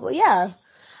 Probably, yeah.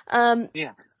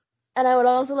 Yeah. And I would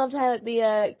also love to highlight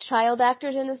the child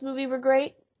actors in this movie were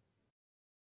great.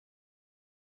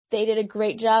 They did a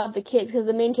great job. The kids, because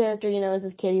the main character, is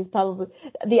this kid. He's probably,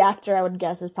 the actor I would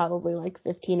guess is probably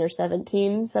 15 or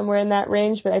 17, somewhere in that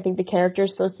range, but I think the character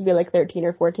is supposed to be 13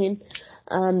 or 14.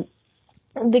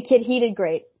 The kid, he did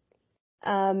great.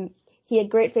 He had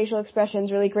great facial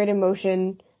expressions, really great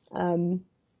emotion.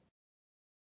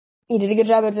 He did a good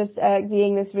job of just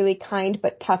being this really kind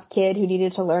but tough kid who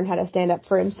needed to learn how to stand up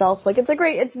for himself.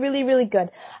 It's really, really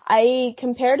good. I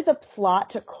compared the plot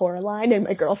to Coraline, and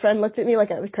my girlfriend looked at me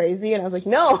like I was crazy, and I was like,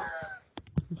 no!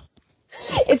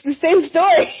 It's the same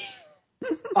story!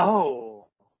 Oh.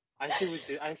 I can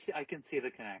see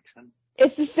the connection.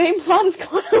 It's the same plot as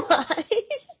Coraline!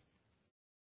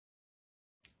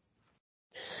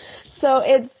 So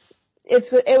it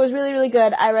was really, really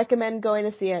good. I recommend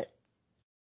going to see it.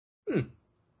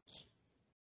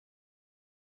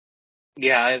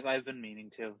 Yeah, I've been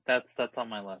meaning to. That's on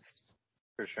my list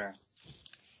for sure.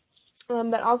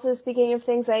 But also, speaking of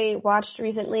things I watched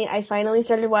recently, I finally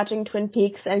started watching Twin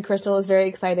Peaks, and Crystal is very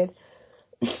excited.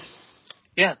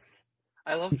 Yes,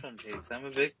 I love Twin Peaks. I'm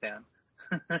a big fan.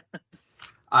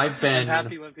 I'm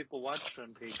happy when people watch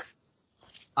Twin Peaks.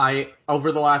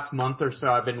 Over the last month or so,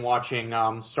 I've been watching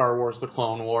Star Wars: The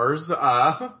Clone Wars.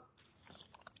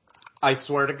 I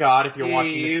swear to God, if you're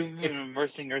watching this... You've been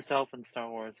immersing yourself in Star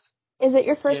Wars. Is it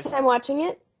your first time watching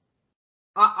it?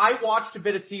 I watched a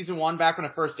bit of Season 1 back when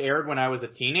it first aired when I was a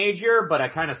teenager, but I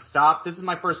kind of stopped. This is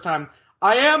my first time.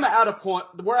 I am at a point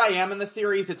where I am in the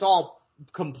series. It's all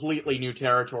completely new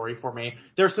territory for me.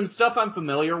 There's some stuff I'm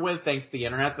familiar with thanks to the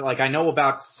internet. That, like, I know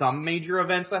about some major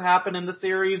events that happen in the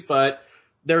series, but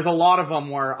there's a lot of them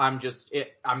where I'm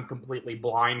completely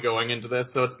blind going into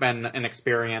this, so it's been an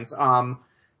experience.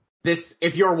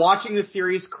 If you're watching the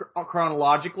series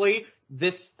chronologically,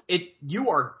 you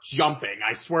are jumping.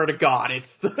 I swear to God,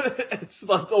 it's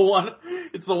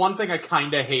the one thing I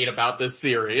kind of hate about this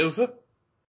series.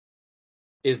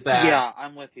 Is that? Yeah,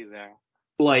 I'm with you there.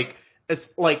 Like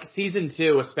season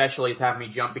 2 especially has had me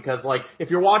jump because, like, if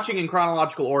you're watching in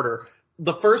chronological order,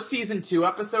 the first season 2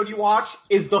 episode you watch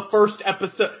is the first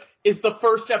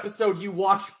episode you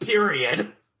watch,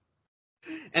 period.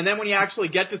 And then when you actually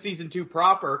get to season 2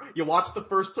 proper, you watch the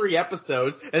first 3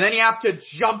 episodes, and then you have to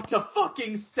jump to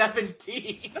fucking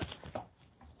 17.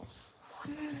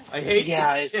 I hate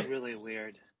this shit. It's really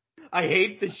weird. I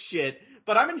hate this shit.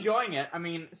 But I'm enjoying it. I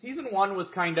mean, season 1 was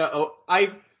kinda,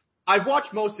 I've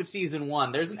watched most of season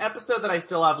 1. There's an episode that I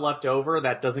still have left over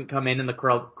that doesn't come in the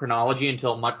chronology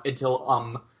until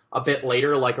a bit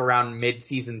later, like around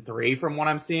mid-season 3 from what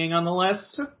I'm seeing on the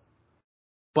list.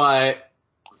 But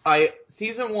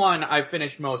season 1 I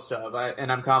finished most of,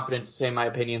 and I'm confident to say my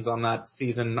opinions on that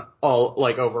season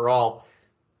overall.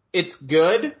 It's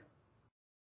good.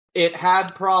 It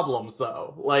had problems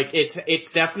though. Like,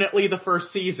 it's definitely the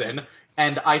first season,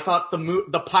 and I thought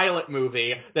the pilot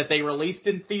movie that they released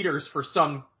in theaters for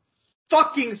some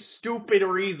fucking stupid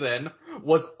reason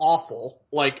was awful.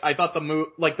 Like, I thought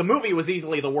the movie was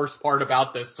easily the worst part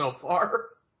about this so far.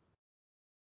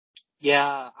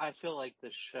 Yeah, I feel like the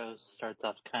show starts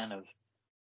off kind of,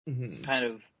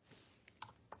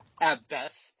 at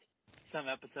best, some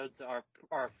episodes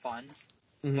are fun,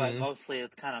 but mostly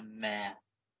it's kind of meh.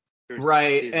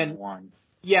 Right, and one.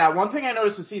 Yeah, one thing I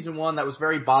noticed with season 1 that was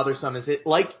very bothersome is it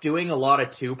liked doing a lot of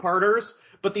 2-parters,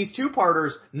 but these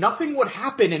 2-parters, nothing would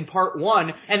happen in part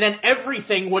 1, and then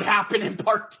everything would happen in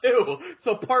part 2.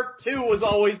 So part 2 was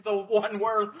always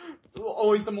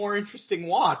always the more interesting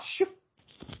watch.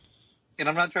 And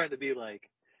I'm not trying to be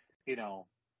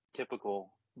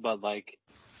typical, but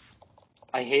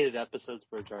I hated episodes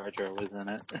where Jar Jar was in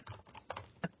it.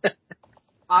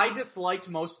 I disliked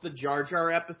most of the Jar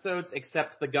Jar episodes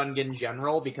except the Gungan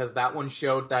General because that one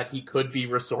showed that he could be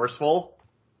resourceful.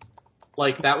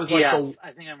 That was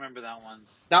I think I remember that one.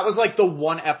 That was the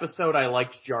one episode I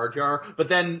liked Jar Jar, but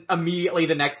then immediately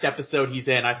the next episode he's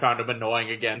in, I found him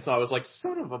annoying again, so I was like,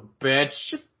 son of a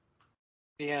bitch.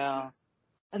 Yeah.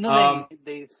 And then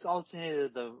they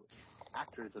alternated the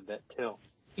actors a bit too.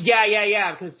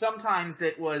 Yeah, because sometimes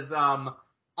it was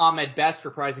Ahmed Best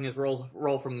reprising his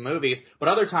role from the movies, but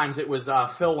other times it was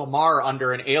Phil LaMarr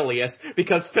under an alias,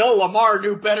 because Phil LaMarr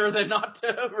knew better than not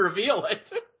to reveal it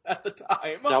at the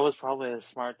time. That was probably a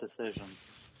smart decision.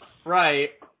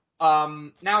 Right.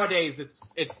 Nowadays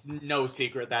it's no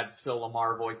secret that it's Phil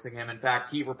LaMarr voicing him. In fact,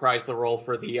 he reprised the role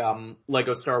for the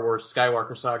Lego Star Wars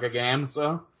Skywalker Saga game,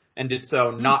 and did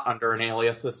so not under an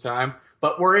alias this time.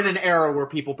 But we're in an era where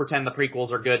people pretend the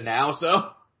prequels are good now,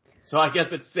 so I guess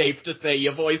it's safe to say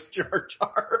you voiced Jar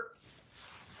Jar.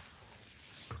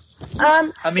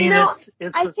 I mean, I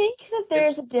think that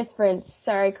there's a difference.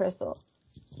 Sorry, Crystal.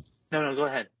 No, go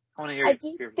ahead. I want to hear. I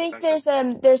do think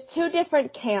there's 2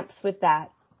 different camps with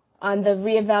that on the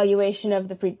reevaluation of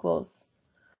the prequels.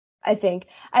 I think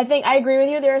I agree with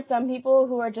you. There are some people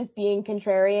who are just being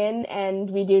contrarian, and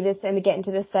we do this and we get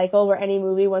into this cycle where any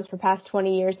movie, once for past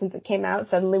 20 years since it came out,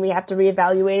 suddenly we have to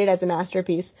reevaluate it as a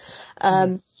masterpiece.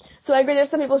 So I agree. There's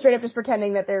some people straight up just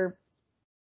pretending that they're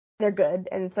good,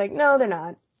 and it's like, no, they're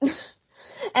not.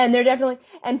 And they're definitely,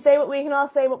 and we can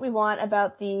all say what we want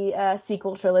about the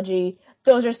sequel trilogy.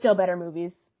 Those are still better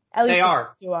movies. At least they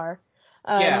are. You are.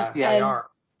 They are.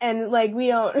 And we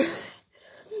don't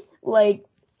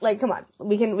come on,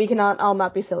 we can all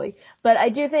not be silly. But I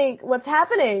do think what's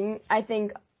happening, I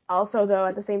think also though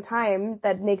at the same time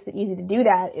that makes it easy to do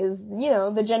that is,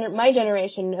 my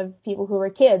generation of people who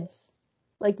were kids,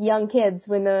 young kids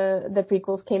when the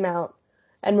prequels came out.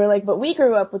 And we're like, but we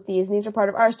grew up with these, and these are part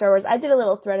of our Star Wars. I did a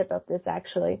little thread about this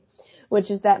actually, which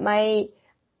is that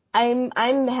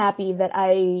I'm happy that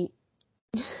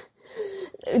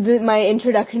my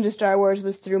introduction to Star Wars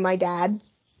was through my dad.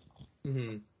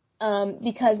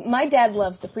 Because my dad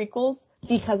loves the prequels,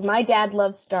 because my dad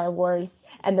loves Star Wars,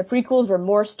 and the prequels were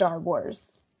more Star Wars.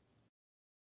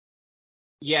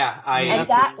 Yeah,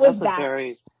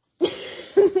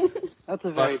 That's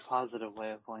a very positive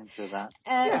way of going through that.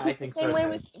 And I think same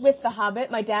way with The Hobbit.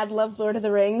 My dad loves Lord of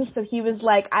the Rings, so he was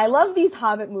like, I love these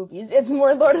Hobbit movies. It's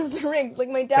more Lord of the Rings.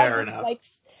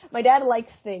 My dad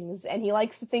likes things, and he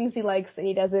likes the things he likes, and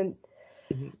he doesn't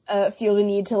feel the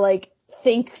need to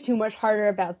think too much harder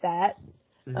about that.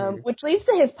 Mm-hmm. Which leads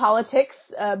to his politics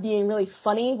being really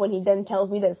funny when he then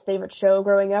tells me that his favorite show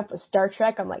growing up was Star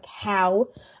Trek. I'm like, how?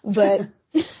 But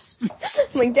I'm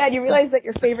like, Dad, you realize that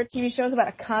your favorite TV show is about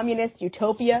a communist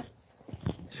utopia?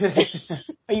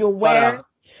 Are you aware?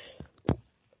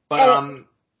 Oh,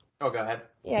 go ahead.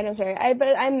 Yeah, no, sorry.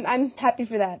 But I'm happy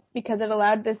for that because it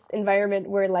allowed this environment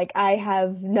where like I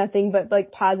have nothing but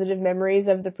like positive memories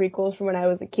of the prequels from when I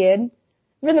was a kid.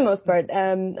 For the most part,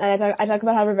 and I talk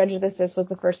about how Revenge of the Sith was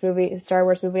the first Star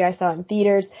Wars movie I saw in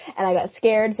theaters, and I got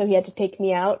scared, so he had to take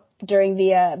me out during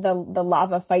the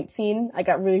lava fight scene. I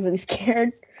got really, really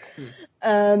scared.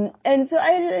 And so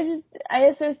I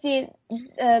associate,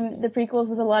 the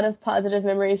prequels with a lot of positive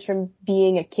memories from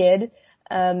being a kid.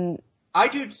 I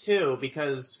do too,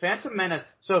 because Phantom Menace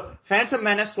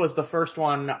was the first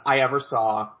one I ever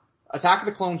saw. Attack of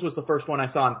the Clones was the first one I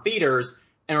saw in theaters.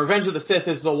 And Revenge of the Sith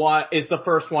is the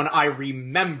first one I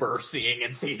remember seeing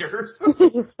in theaters.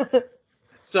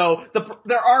 So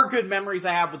there are good memories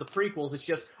I have with the prequels. It's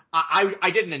just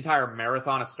I did an entire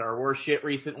marathon of Star Wars shit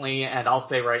recently, and I'll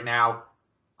say right now,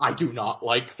 I do not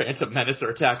like Phantom Menace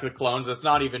or Attack of the Clones. It's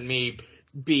not even me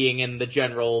being in the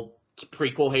general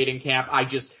prequel hating camp. I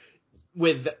just,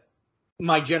 with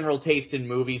my general taste in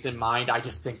movies in mind, I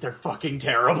just think they're fucking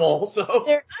terrible. So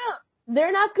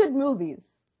they're not good movies.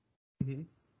 Mm-hmm.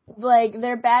 Like,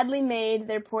 they're badly made,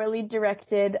 they're poorly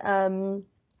directed,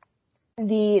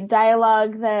 the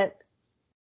dialogue that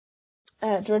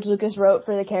George Lucas wrote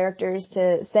for the characters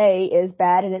to say is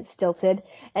bad and it's stilted,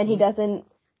 and he doesn't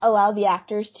allow the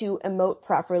actors to emote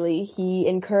properly. He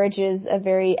encourages a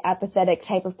very apathetic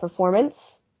type of performance.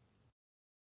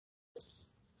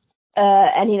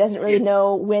 And he doesn't really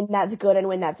know when that's good and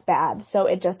when that's bad, so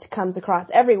it just comes across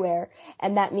everywhere,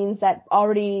 and that means that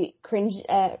already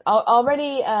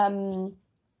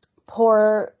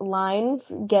poor lines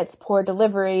gets poor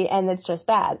delivery, and it's just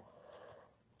bad.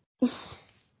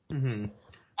 Mm-hmm.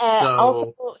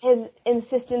 Also, his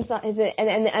insistence on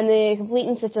and the complete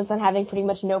insistence on having pretty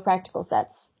much no practical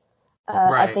sets,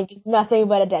 right. I think is nothing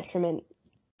but a detriment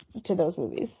to those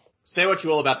movies. Say what you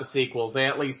will about the sequels, they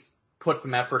at least put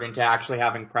some effort into actually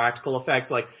having practical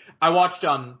effects. Like, I watched,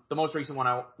 the most recent one,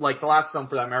 the last film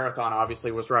for that marathon,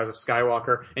 obviously, was Rise of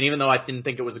Skywalker, and even though I didn't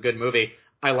think it was a good movie,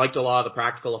 I liked a lot of the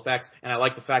practical effects, and I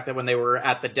liked the fact that when they were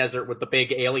at the desert with the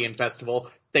big alien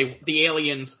festival, the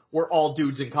aliens were all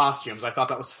dudes in costumes. I thought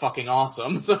that was fucking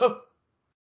awesome, so.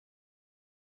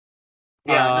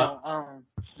 Yeah,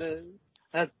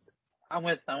 I'm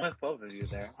with both of you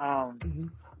there.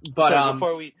 But, so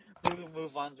before we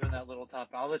move on to that little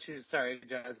topic, I'll let you, sorry,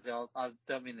 Jessica, I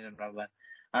don't mean to interrupt, but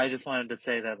I just wanted to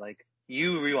say that, like,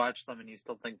 you rewatched them and you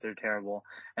still think they're terrible,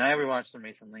 and I rewatched them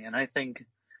recently, and I think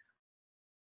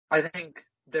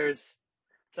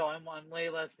so I'm way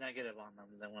less negative on them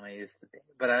than when I used to be,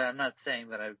 but I'm not saying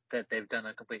that they've done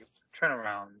a complete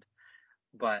turnaround,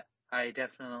 but I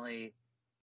definitely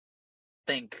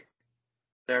think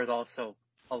there's also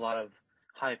a lot of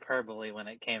hyperbole when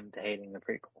it came to hating the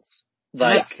prequels.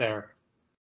 Like, that's fair.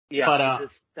 Yeah, but,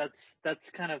 that's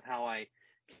kind of how I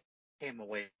came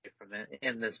away from it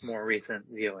in this more recent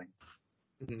viewing.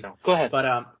 Mm-hmm. So go ahead.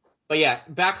 But yeah,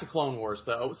 back to Clone Wars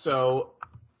though. So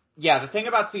yeah, the thing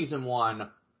about season 1,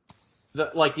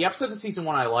 the episodes of season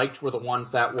 1 I liked were the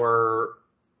ones that were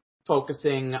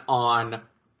focusing on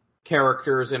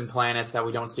characters and planets that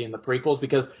we don't see in the prequels,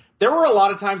 because there were a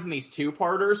lot of times in these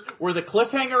two-parters where the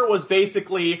cliffhanger was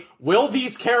basically, will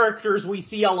these characters we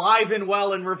see alive and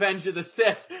well in Revenge of the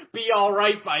Sith be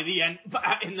alright by the end,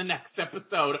 in the next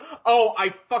episode? Oh,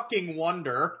 I fucking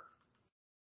wonder.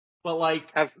 But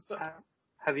like...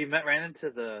 Have you ran into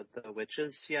the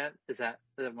witches yet? Is that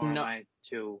more no.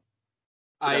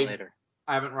 Later?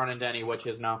 I haven't run into any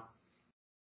witches, no.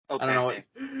 Okay. I don't know what...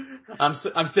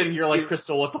 I'm sitting here like,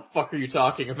 Crystal, what the fuck are you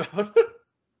talking about?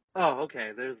 Oh,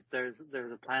 okay. There's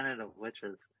a planet of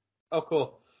witches. Oh,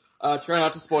 cool. Try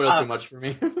not to spoil too much for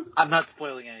me. I'm not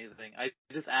spoiling anything. I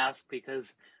just asked because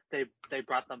they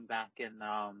brought them back in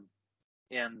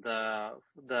the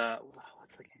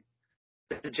what's the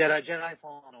game? The Jedi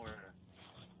Fallen Order.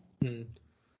 The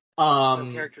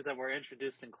characters that were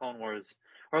introduced in Clone Wars,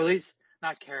 or at least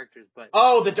not characters, but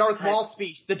the Darth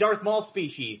Maul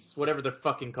species, whatever they're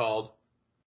fucking called.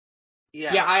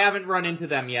 Yeah, I haven't run into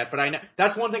them yet, but I know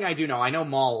that's one thing I do know. I know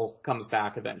Maul comes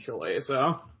back eventually,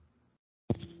 so.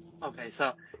 Okay,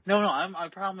 so no, I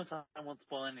promise I won't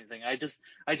spoil anything.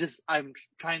 I'm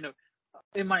trying to,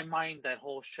 in my mind, that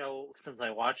whole show, since I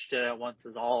watched it at once,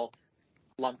 is all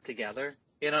lumped together,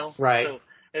 you know? Right. So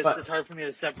it's hard for me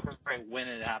to separate when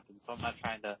it happens, so I'm not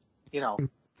trying to,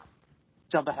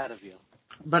 jump ahead of you.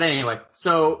 But anyway,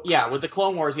 so yeah, with the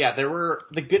Clone Wars, yeah, there were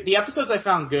the episodes I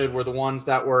found good were the ones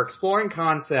that were exploring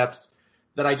concepts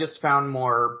that I just found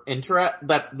more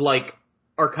that like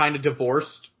are kind of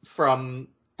divorced from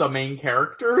the main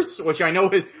characters, which I know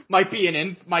might be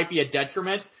a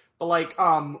detriment. But like,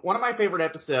 one of my favorite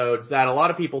episodes that a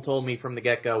lot of people told me from the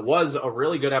get-go was a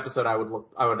really good episode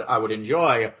I would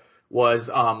enjoy was,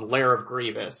 Lair of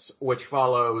Grievous, which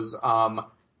follows,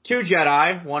 two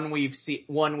Jedi. One we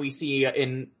see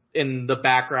in the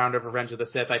background of Revenge of the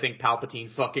Sith. I think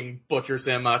Palpatine fucking butchers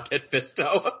him, Kit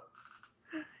Fisto.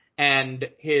 And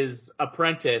his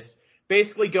apprentice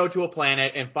basically go to a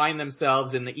planet and find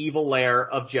themselves in the evil lair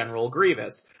of General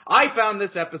Grievous. I found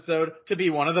this episode to be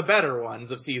one of the better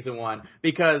ones of season 1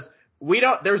 because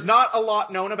there's not a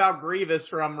lot known about Grievous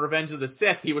from Revenge of the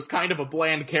Sith. He was kind of a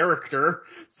bland character.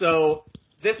 So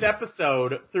this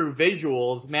episode, through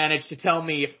visuals, managed to tell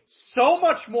me so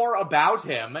much more about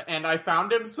him, and I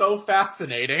found him so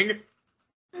fascinating.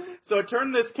 So it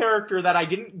turned this character that I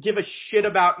didn't give a shit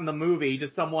about in the movie to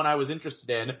someone I was interested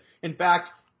in. In fact,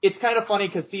 it's kind of funny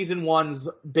because season 1's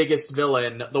biggest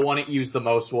villain, the one it used the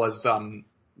most, was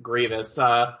Grievous.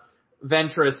 Asajj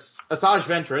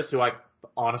Ventress, who I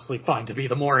honestly find to be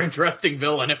the more interesting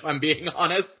villain, if I'm being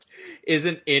honest,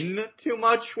 isn't in too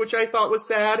much, which I thought was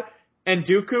sad. And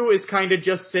Dooku is kind of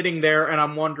just sitting there, and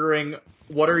I'm wondering,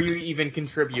 what are you even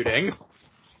contributing?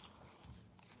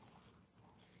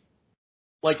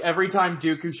 Like, every time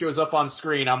Dooku shows up on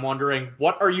screen, I'm wondering,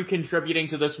 what are you contributing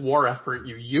to this war effort,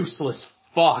 you useless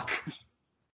fuck?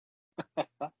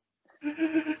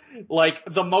 Like,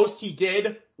 the most he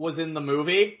did was in the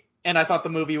movie, and I thought the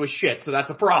movie was shit, so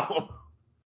that's a problem.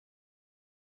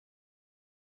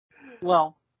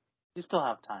 Well, you still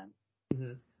have time.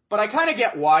 Mm-hmm. But I kind of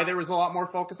get why there was a lot more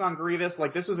focus on Grievous.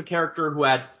 Like, this was a character who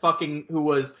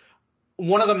was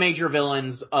one of the major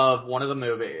villains of one of the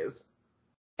movies.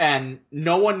 And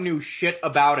no one knew shit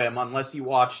about him unless you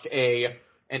watched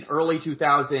an early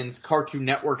 2000s Cartoon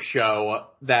Network show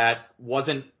that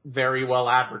wasn't very well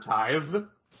advertised.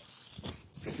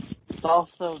 It's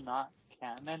also not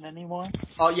canon anymore.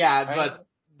 Oh yeah, right?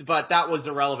 but that was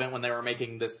irrelevant when they were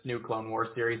making this new Clone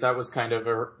Wars series. That was kind of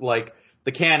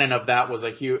the canon of that was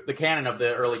the canon of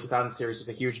the early 2000s series was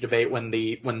a huge debate when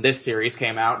this series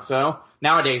came out. So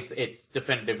nowadays it's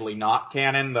definitively not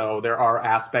canon, though there are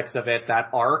aspects of it that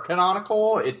are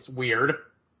canonical. It's weird.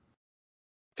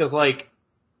 Cause like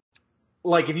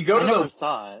if you go to I never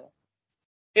saw it.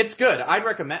 It's good. I'd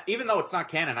recommend, even though it's not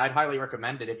canon, I'd highly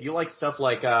recommend it. If you like stuff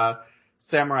like,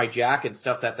 Samurai Jack and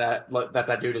stuff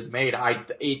that dude has made,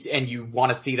 and you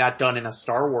want to see that done in a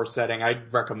Star Wars setting,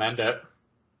 I'd recommend it.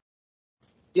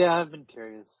 Yeah, I've been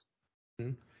curious.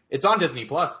 It's on Disney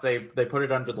Plus. They put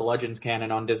it under the Legends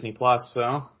canon on Disney Plus,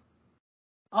 so.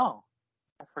 Oh,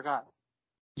 I forgot.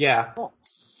 Yeah. Cool.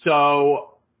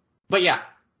 So, but yeah.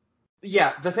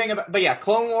 Yeah,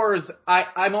 Clone Wars,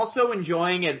 I'm also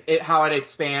enjoying how it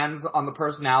expands on the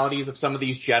personalities of some of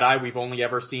these Jedi we've only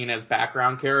ever seen as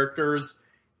background characters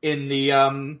in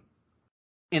the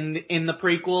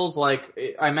prequels. Like,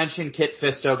 I mentioned Kit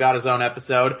Fisto got his own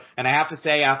episode, and I have to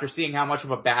say, after seeing how much of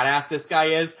a badass this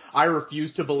guy is, I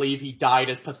refuse to believe he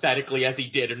died as pathetically as he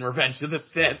did in Revenge of the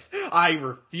Sith. I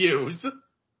refuse.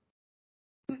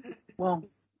 Well,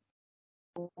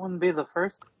 wouldn't be the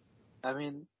first. I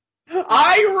mean...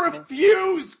 I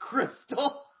refuse,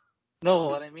 Crystal! No,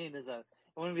 what I mean is that it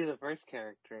wouldn't be the first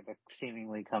character to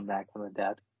seemingly come back from the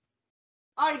dead.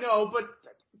 I know, but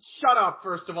shut up,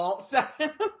 first of all.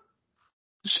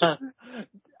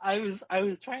 I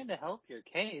was trying to help your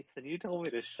case, and you told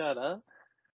me to shut up.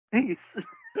 Peace.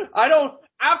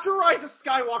 After Rise of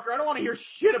Skywalker, I don't want to hear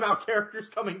shit about characters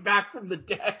coming back from the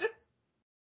dead.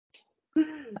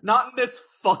 Not in this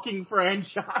fucking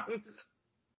franchise.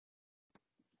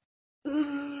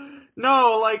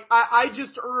 No, like, I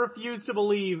just refuse to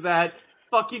believe that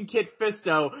fucking Kit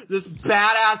Fisto, this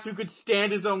badass who could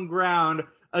stand his own ground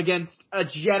against a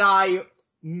Jedi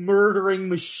murdering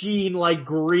machine like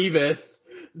Grievous,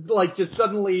 like, just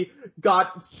suddenly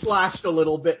got slashed a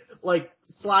little bit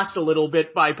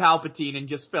by Palpatine and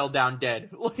just fell down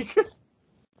dead. Like,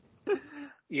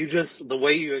 the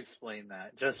way you explained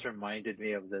that just reminded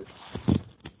me of this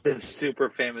super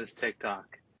famous TikTok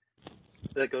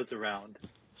that goes around.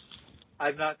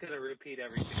 I'm not going to repeat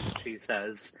everything that she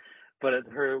says, but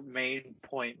her main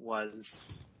point was,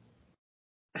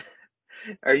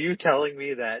 are you telling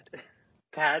me that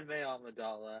Padme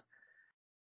Amidala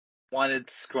wanted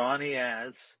scrawny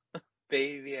ass,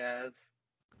 baby ass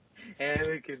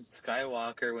Anakin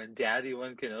Skywalker when Daddy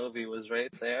One Kenobi was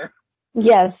right there?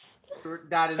 Yes.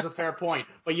 That is a fair point.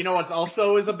 But you know what's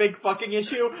also is a big fucking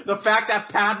issue? The fact that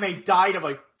Padme died of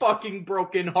a fucking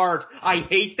broken heart. I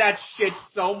hate that shit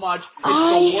so much.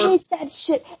 I hate that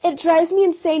shit. It drives me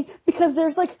insane because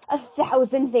there's like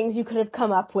 1,000 things you could have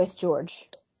come up with, George.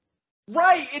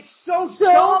 Right, it's so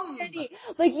dumb. Many.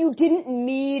 Like, you didn't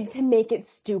need to make it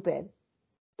stupid.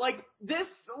 Like, this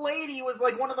lady was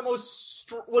like one of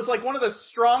the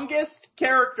strongest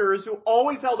characters who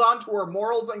always held on to her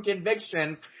morals and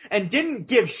convictions and didn't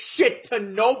give shit to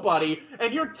nobody.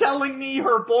 And you're telling me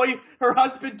her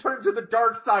husband turned to the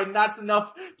dark side and that's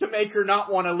enough to make her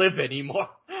not want to live anymore.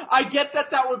 I get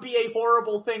that would be a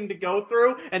horrible thing to go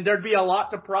through and there'd be a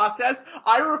lot to process.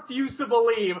 I refuse to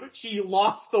believe she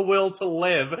lost the will to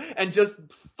live and just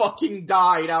fucking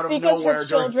died out of nowhere. Because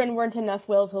her children weren't enough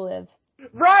will to live.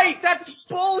 Right, that's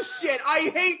bullshit. I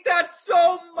hate that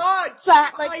so much.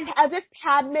 As if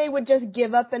Padme would just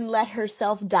give up and let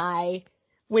herself die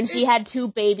when she had 2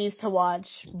 babies to watch.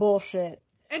 Bullshit.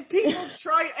 And people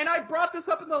and I brought this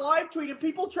up in the live tweet, and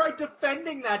people tried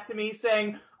defending that to me,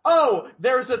 saying, oh,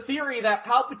 there's a theory that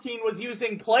Palpatine was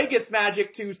using Plagueis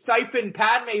magic to siphon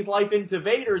Padme's life into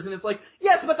Vader's, and it's like,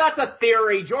 yes, but that's a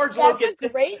theory. George Lucas...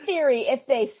 That's a great theory if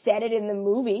they said it in the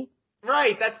movie.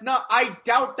 Right, I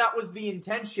doubt that was the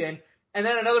intention. And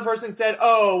then another person said,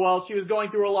 oh, well, she was going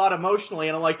through a lot emotionally.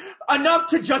 And I'm like, enough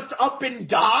to just up and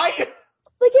die?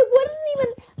 Like, it wouldn't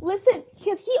even, listen,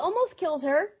 because he almost killed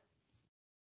her.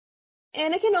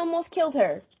 Anakin almost killed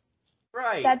her.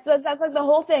 Right. That's like the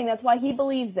whole thing. That's why he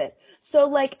believes it. So,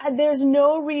 like, there's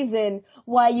no reason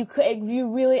why you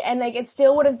really, and like, it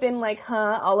still would have been like,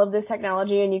 all of this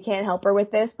technology and you can't help her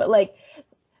with this. But like,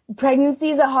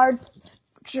 pregnancy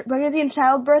and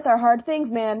childbirth are hard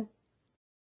things, man.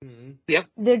 Mm-hmm. Yep.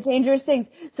 They're dangerous things.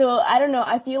 So, I don't know,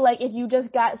 I feel like if you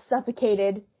just got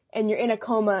suffocated and you're in a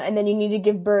coma and then you need to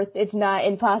give birth, it's not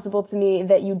impossible to me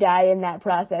that you die in that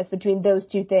process between those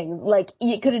 2 things. Like,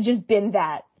 it could have just been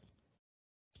that.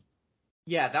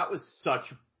 Yeah, that was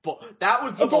that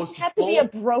was the most... It doesn't have to be a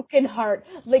broken heart.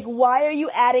 Like, why are you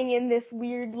adding in this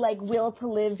weird, like, will to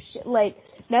live shit? Like,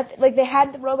 nothing, like, they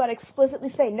had the robot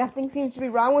explicitly say, nothing seems to be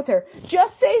wrong with her.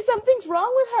 Just say something's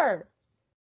wrong with her!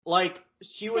 Like,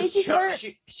 she was...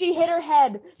 She hit her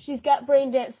head. She's got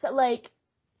brain damage. So, like...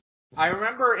 I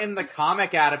remember in the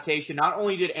comic adaptation, not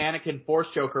only did Anakin force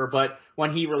choke her, but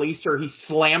when he released her, he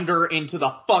slammed her into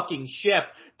the fucking ship.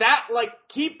 That, like,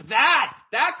 keep that!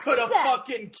 That could have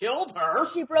fucking killed her!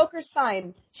 She broke her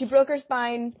spine.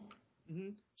 Mm-hmm.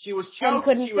 She was choked. And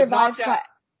couldn't she was survive. knocked out.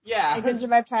 Yeah. And couldn't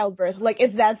survive childbirth. Like,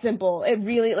 it's that simple. It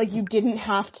really, like, you didn't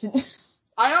have to.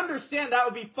 I understand that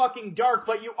would be fucking dark,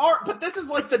 but this is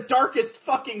like the darkest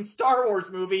fucking Star Wars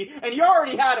movie, and you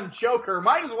already had him choke her.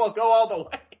 Might as well go all the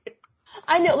way.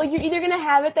 I know, like, you're either gonna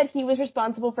have it that he was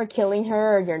responsible for killing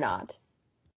her, or you're not.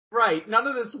 Right, none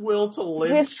of this will to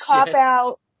live this shit.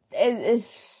 cop-out is...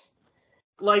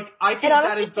 Like, I think it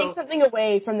honestly that is takes something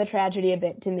away from the tragedy a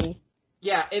bit, to me.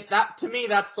 Yeah, to me,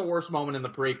 that's the worst moment in the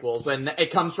prequels, and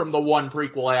it comes from the one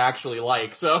prequel I actually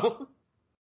like, so...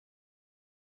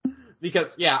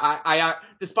 Because, yeah, I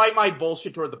despite my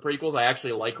bullshit toward the prequels, I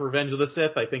actually like Revenge of the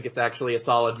Sith. I think it's actually a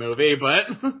solid movie,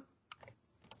 but...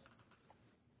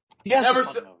 Yeah,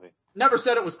 never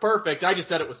said it was perfect, I just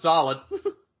said it was solid.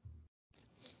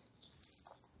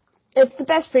 It's the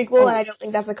best prequel, and I don't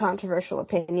think that's a controversial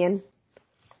opinion.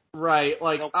 Right,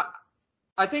 like, nope.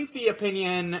 I think the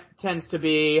opinion tends to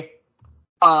be,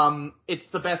 it's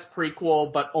the best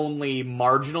prequel, but only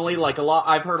marginally. Like,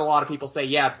 I've heard a lot of people say,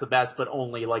 yeah, it's the best, but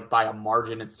only, like, by a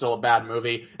margin. It's still a bad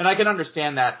movie. And I can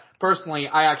understand that. Personally,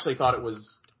 I actually thought it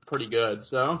was pretty good,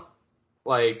 so,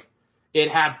 like, it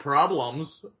had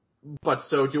problems, but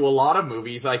so do a lot of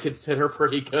movies I consider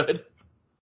pretty good.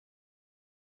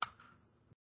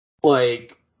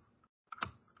 Like,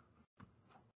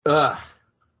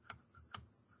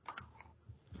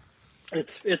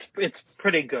 It's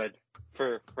pretty good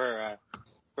for a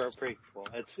prequel.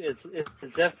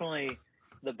 It's definitely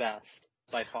the best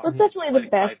by far. Well, it's definitely the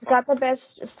best. It's got the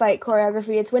best fight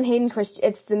choreography. It's when Hayden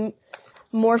It's the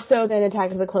more so than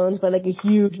Attack of the Clones, but like a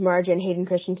huge margin. Hayden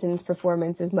Christensen's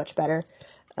performance is much better.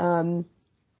 Yeah,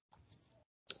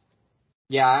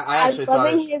 I actually thought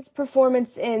loving his performance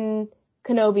in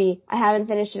Kenobi. I haven't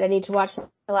finished it. I need to watch the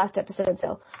last episode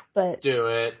still, but do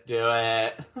it.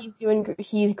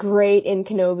 He's great in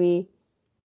Kenobi.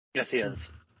 Yes, he is.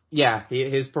 Yeah,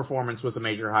 his performance was a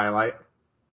major highlight.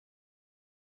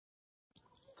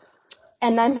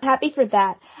 And I'm happy for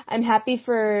that. I'm happy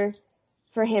for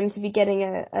him to be getting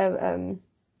a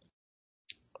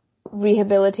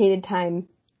rehabilitated time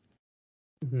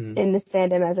in the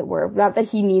fandom, as it were. Not that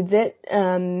he needs it,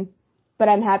 but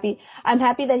I'm happy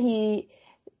that he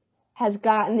has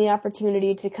gotten the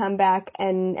opportunity to come back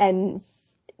and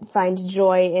find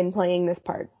joy in playing this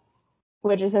part,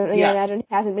 which is something I imagine he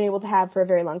hasn't been able to have for a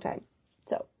very long time.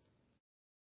 So.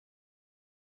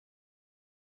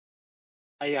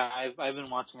 Yeah, I've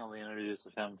been watching all the interviews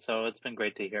with him, so it's been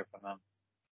great to hear from him.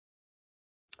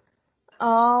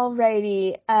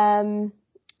 Alrighty.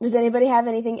 Does anybody have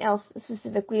anything else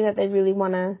specifically that they really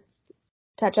want to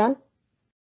touch on?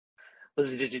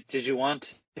 Lizzie, did you want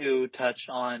to touch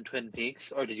on Twin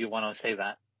Peaks, or did you want to save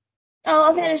that? Oh,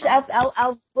 I'll finish.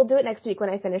 We'll do it next week when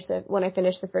I finish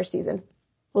the first season.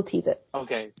 We'll tease it.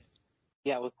 Okay.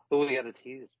 Yeah, we got to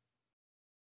tease.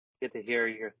 Get to hear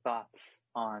your thoughts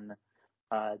on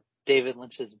David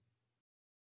Lynch's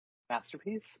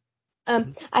masterpiece.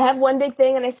 I have one big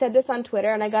thing, and I said this on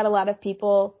Twitter, and I got a lot of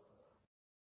people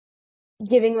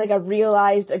giving like a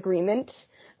realized agreement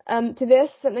to this.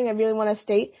 Something I really want to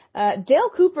state. Dale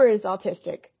Cooper is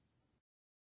autistic.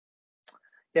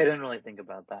 Yeah, I didn't really think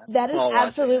about that. That is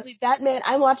absolutely that man.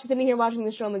 I'm sitting here watching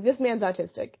the show. I'm like, this man's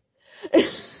autistic.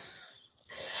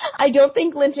 I don't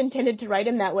think Lynch intended to write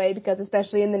him that way because,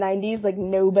 especially in the 90s, like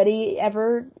nobody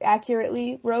ever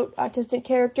accurately wrote autistic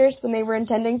characters when they were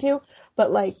intending to.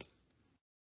 But like,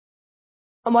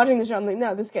 I'm watching the show. I'm like,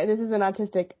 no, this is an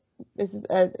autistic. This is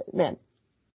a man,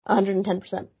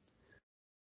 110%,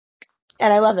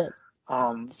 and I love it.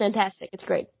 It's fantastic. It's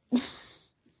great.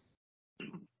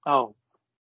 Oh.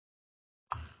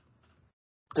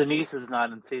 Denise is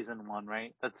not in season 1,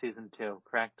 right? That's season 2,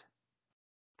 correct?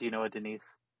 Do you know a Denise?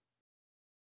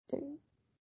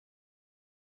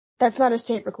 That's not his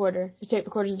tape recorder. His tape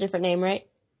recorder is a different name, right?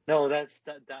 No, that's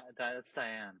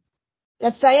Diane.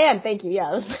 That's Diane. Thank you.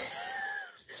 Yeah.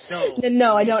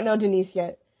 No, I don't know Denise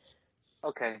yet.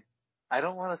 Okay, I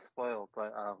don't want to spoil,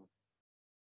 but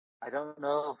I don't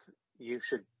know if you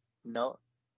should know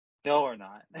or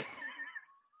not.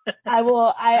 I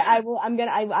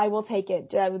will take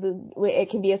it. It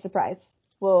can be a surprise.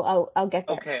 I'll get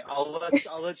there. Okay,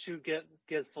 I'll let you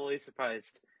get fully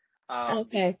surprised.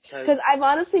 Okay. Because I've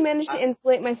honestly managed to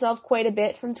insulate myself quite a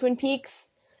bit from Twin Peaks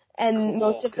and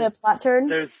most of the plot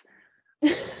turns.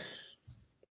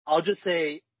 I'll just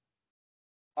say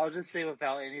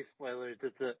without any spoilers,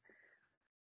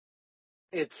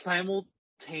 it's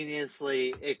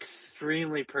simultaneously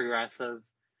extremely progressive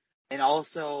and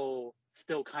also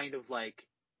still kind of like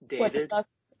dated.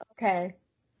 Okay.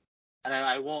 And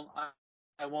I won't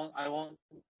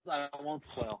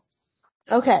spoil.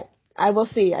 Okay. I will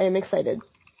see. I am excited.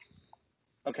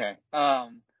 Okay. I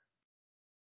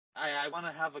want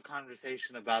to have a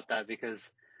conversation about that because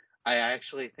I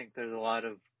actually think there's a lot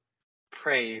of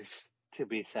praise to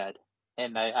be said.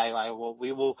 And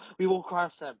we will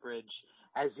cross that bridge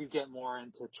as you get more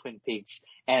into Twin Peaks.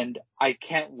 And I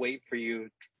can't wait for you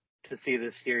to see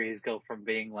this series go from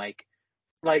being like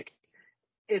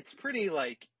it's pretty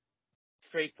like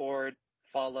straightforward,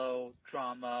 follow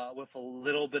drama with a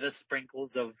little bit of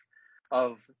sprinkles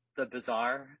of the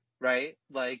bizarre, right?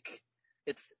 Like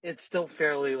it's still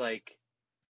fairly like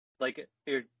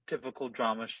your typical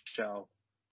drama show.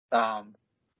 But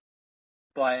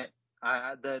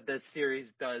the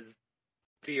series does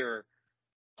veer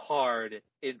hard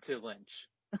into Lynch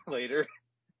later.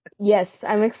 Yes,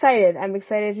 I'm excited. I'm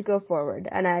excited to go forward,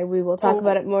 and we will talk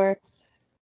about it more.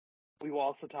 We will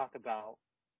also talk about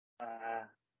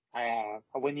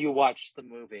when you watch the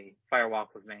movie Fire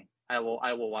Walk with Me. I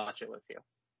will watch it with you,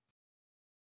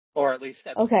 or at least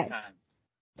at the same time.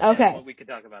 Okay. And we could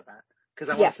talk about that because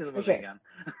I want to see the movie again.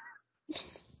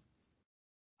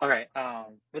 All right.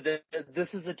 But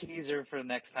this is a teaser for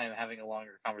next time having a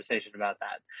longer conversation about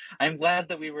that. I'm glad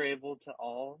that we were able to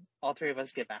all three of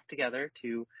us get back together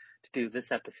to do this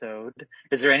episode.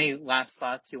 Is there any last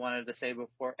thoughts you wanted to say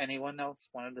before anyone else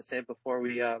wanted to say before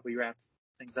we wrap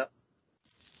things up?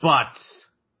 But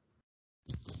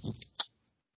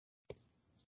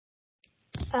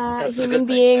human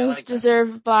beings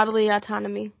deserve bodily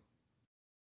autonomy.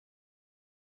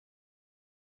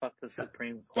 Fuck the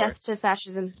Supreme Court. Death to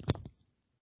fascism.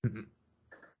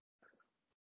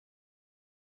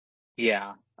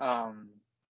 Yeah.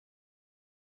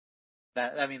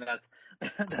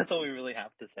 That's all we really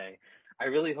have to say. I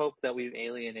really hope that we've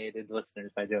alienated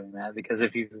listeners by doing that, because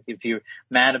if you're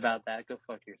mad about that, go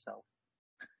fuck yourself.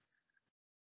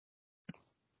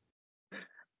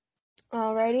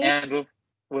 Alrighty. And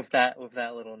with that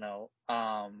little note,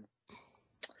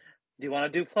 do you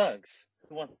want to do plugs?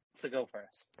 Who wants to go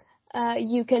first?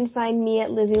 You can find me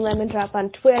at Lizzie Lemon Drop on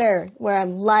Twitter, where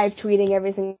I'm live tweeting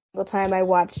every single time I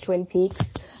watch Twin Peaks.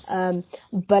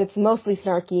 But it's mostly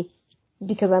snarky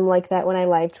because I'm like that when I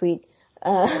live tweet.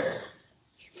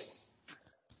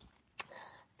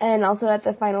 and also at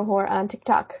The Final Whore on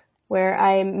TikTok, where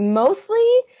I'm mostly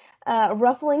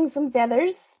ruffling some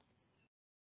feathers.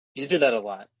 You do that a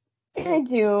lot. I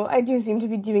do seem to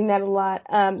be doing that a lot.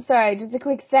 Sorry, just a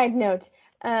quick side note.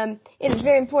 It is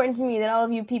very important to me that all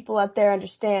of you people out there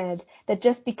understand that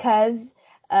just because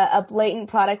a blatant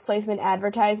product placement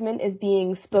advertisement is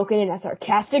being spoken in a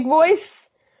sarcastic voice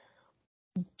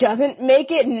doesn't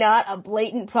make it not a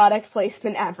blatant product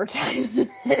placement advertisement.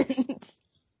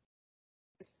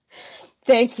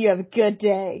 Thank you. Have a good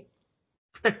day.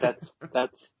 That's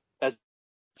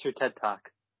your TED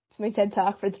Talk. It's my TED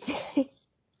Talk for the day.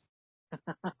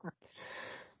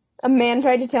 A man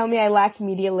tried to tell me I lacked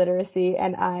media literacy,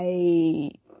 and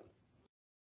I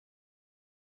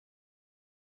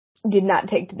did not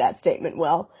take to that statement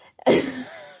well.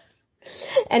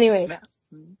 Anyway,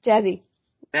 Jazzy.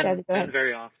 Men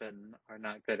very often are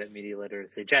not good at media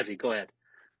literacy. Jazzy, go ahead.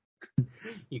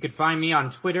 You can find me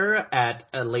on Twitter at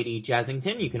Lady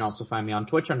Jazzington. You can also find me on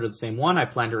Twitch under the same one. I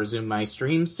plan to resume my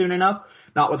streams soon enough.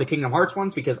 Not with the Kingdom Hearts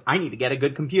ones, because I need to get a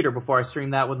good computer before I stream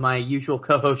that with my usual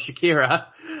co-host Shakira.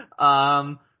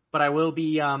 But I will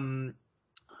be,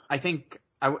 I think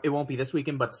it won't be this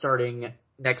weekend, but starting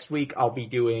next week, I'll be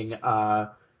doing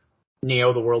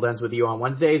Neo: The World Ends With You on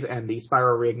Wednesdays and the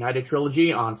Spyro Reignited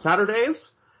trilogy on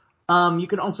Saturdays. You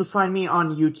can also find me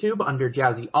on YouTube under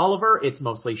Jazzy Oliver. It's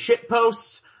mostly shit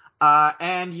posts.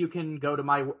 And you can go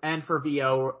to and for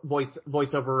VO,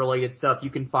 voiceover related stuff, you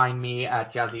can find me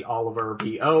at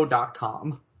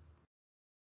jazzyolivervo.com.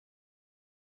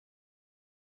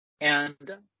 And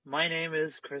my name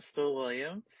is Crystal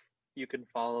Williams. You can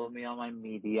follow me on my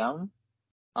Medium,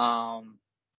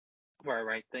 where I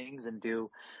write things and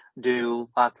do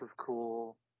lots of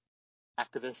cool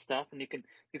activist stuff. And you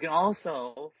can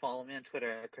also follow me on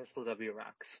Twitter at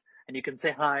CrystalWRocks. And you can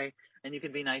say hi, and you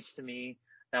can be nice to me.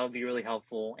 That would be really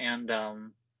helpful. And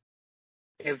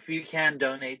if you can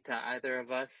donate to either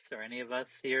of us or any of us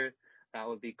here, that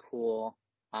would be cool.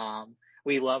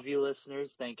 We love you,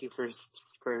 listeners. Thank you for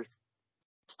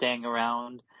staying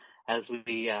around as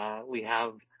we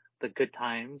have the good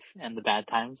times and the bad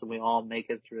times, and we all make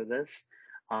it through this.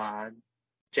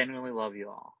 Genuinely love you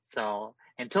all. So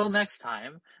until next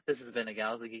time, this has been a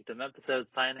Gals of Geekdom episode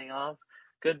signing off.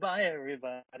 Goodbye,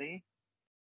 everybody.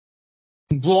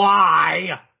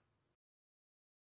 Bye!